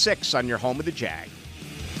at 6 on your home of the Jag.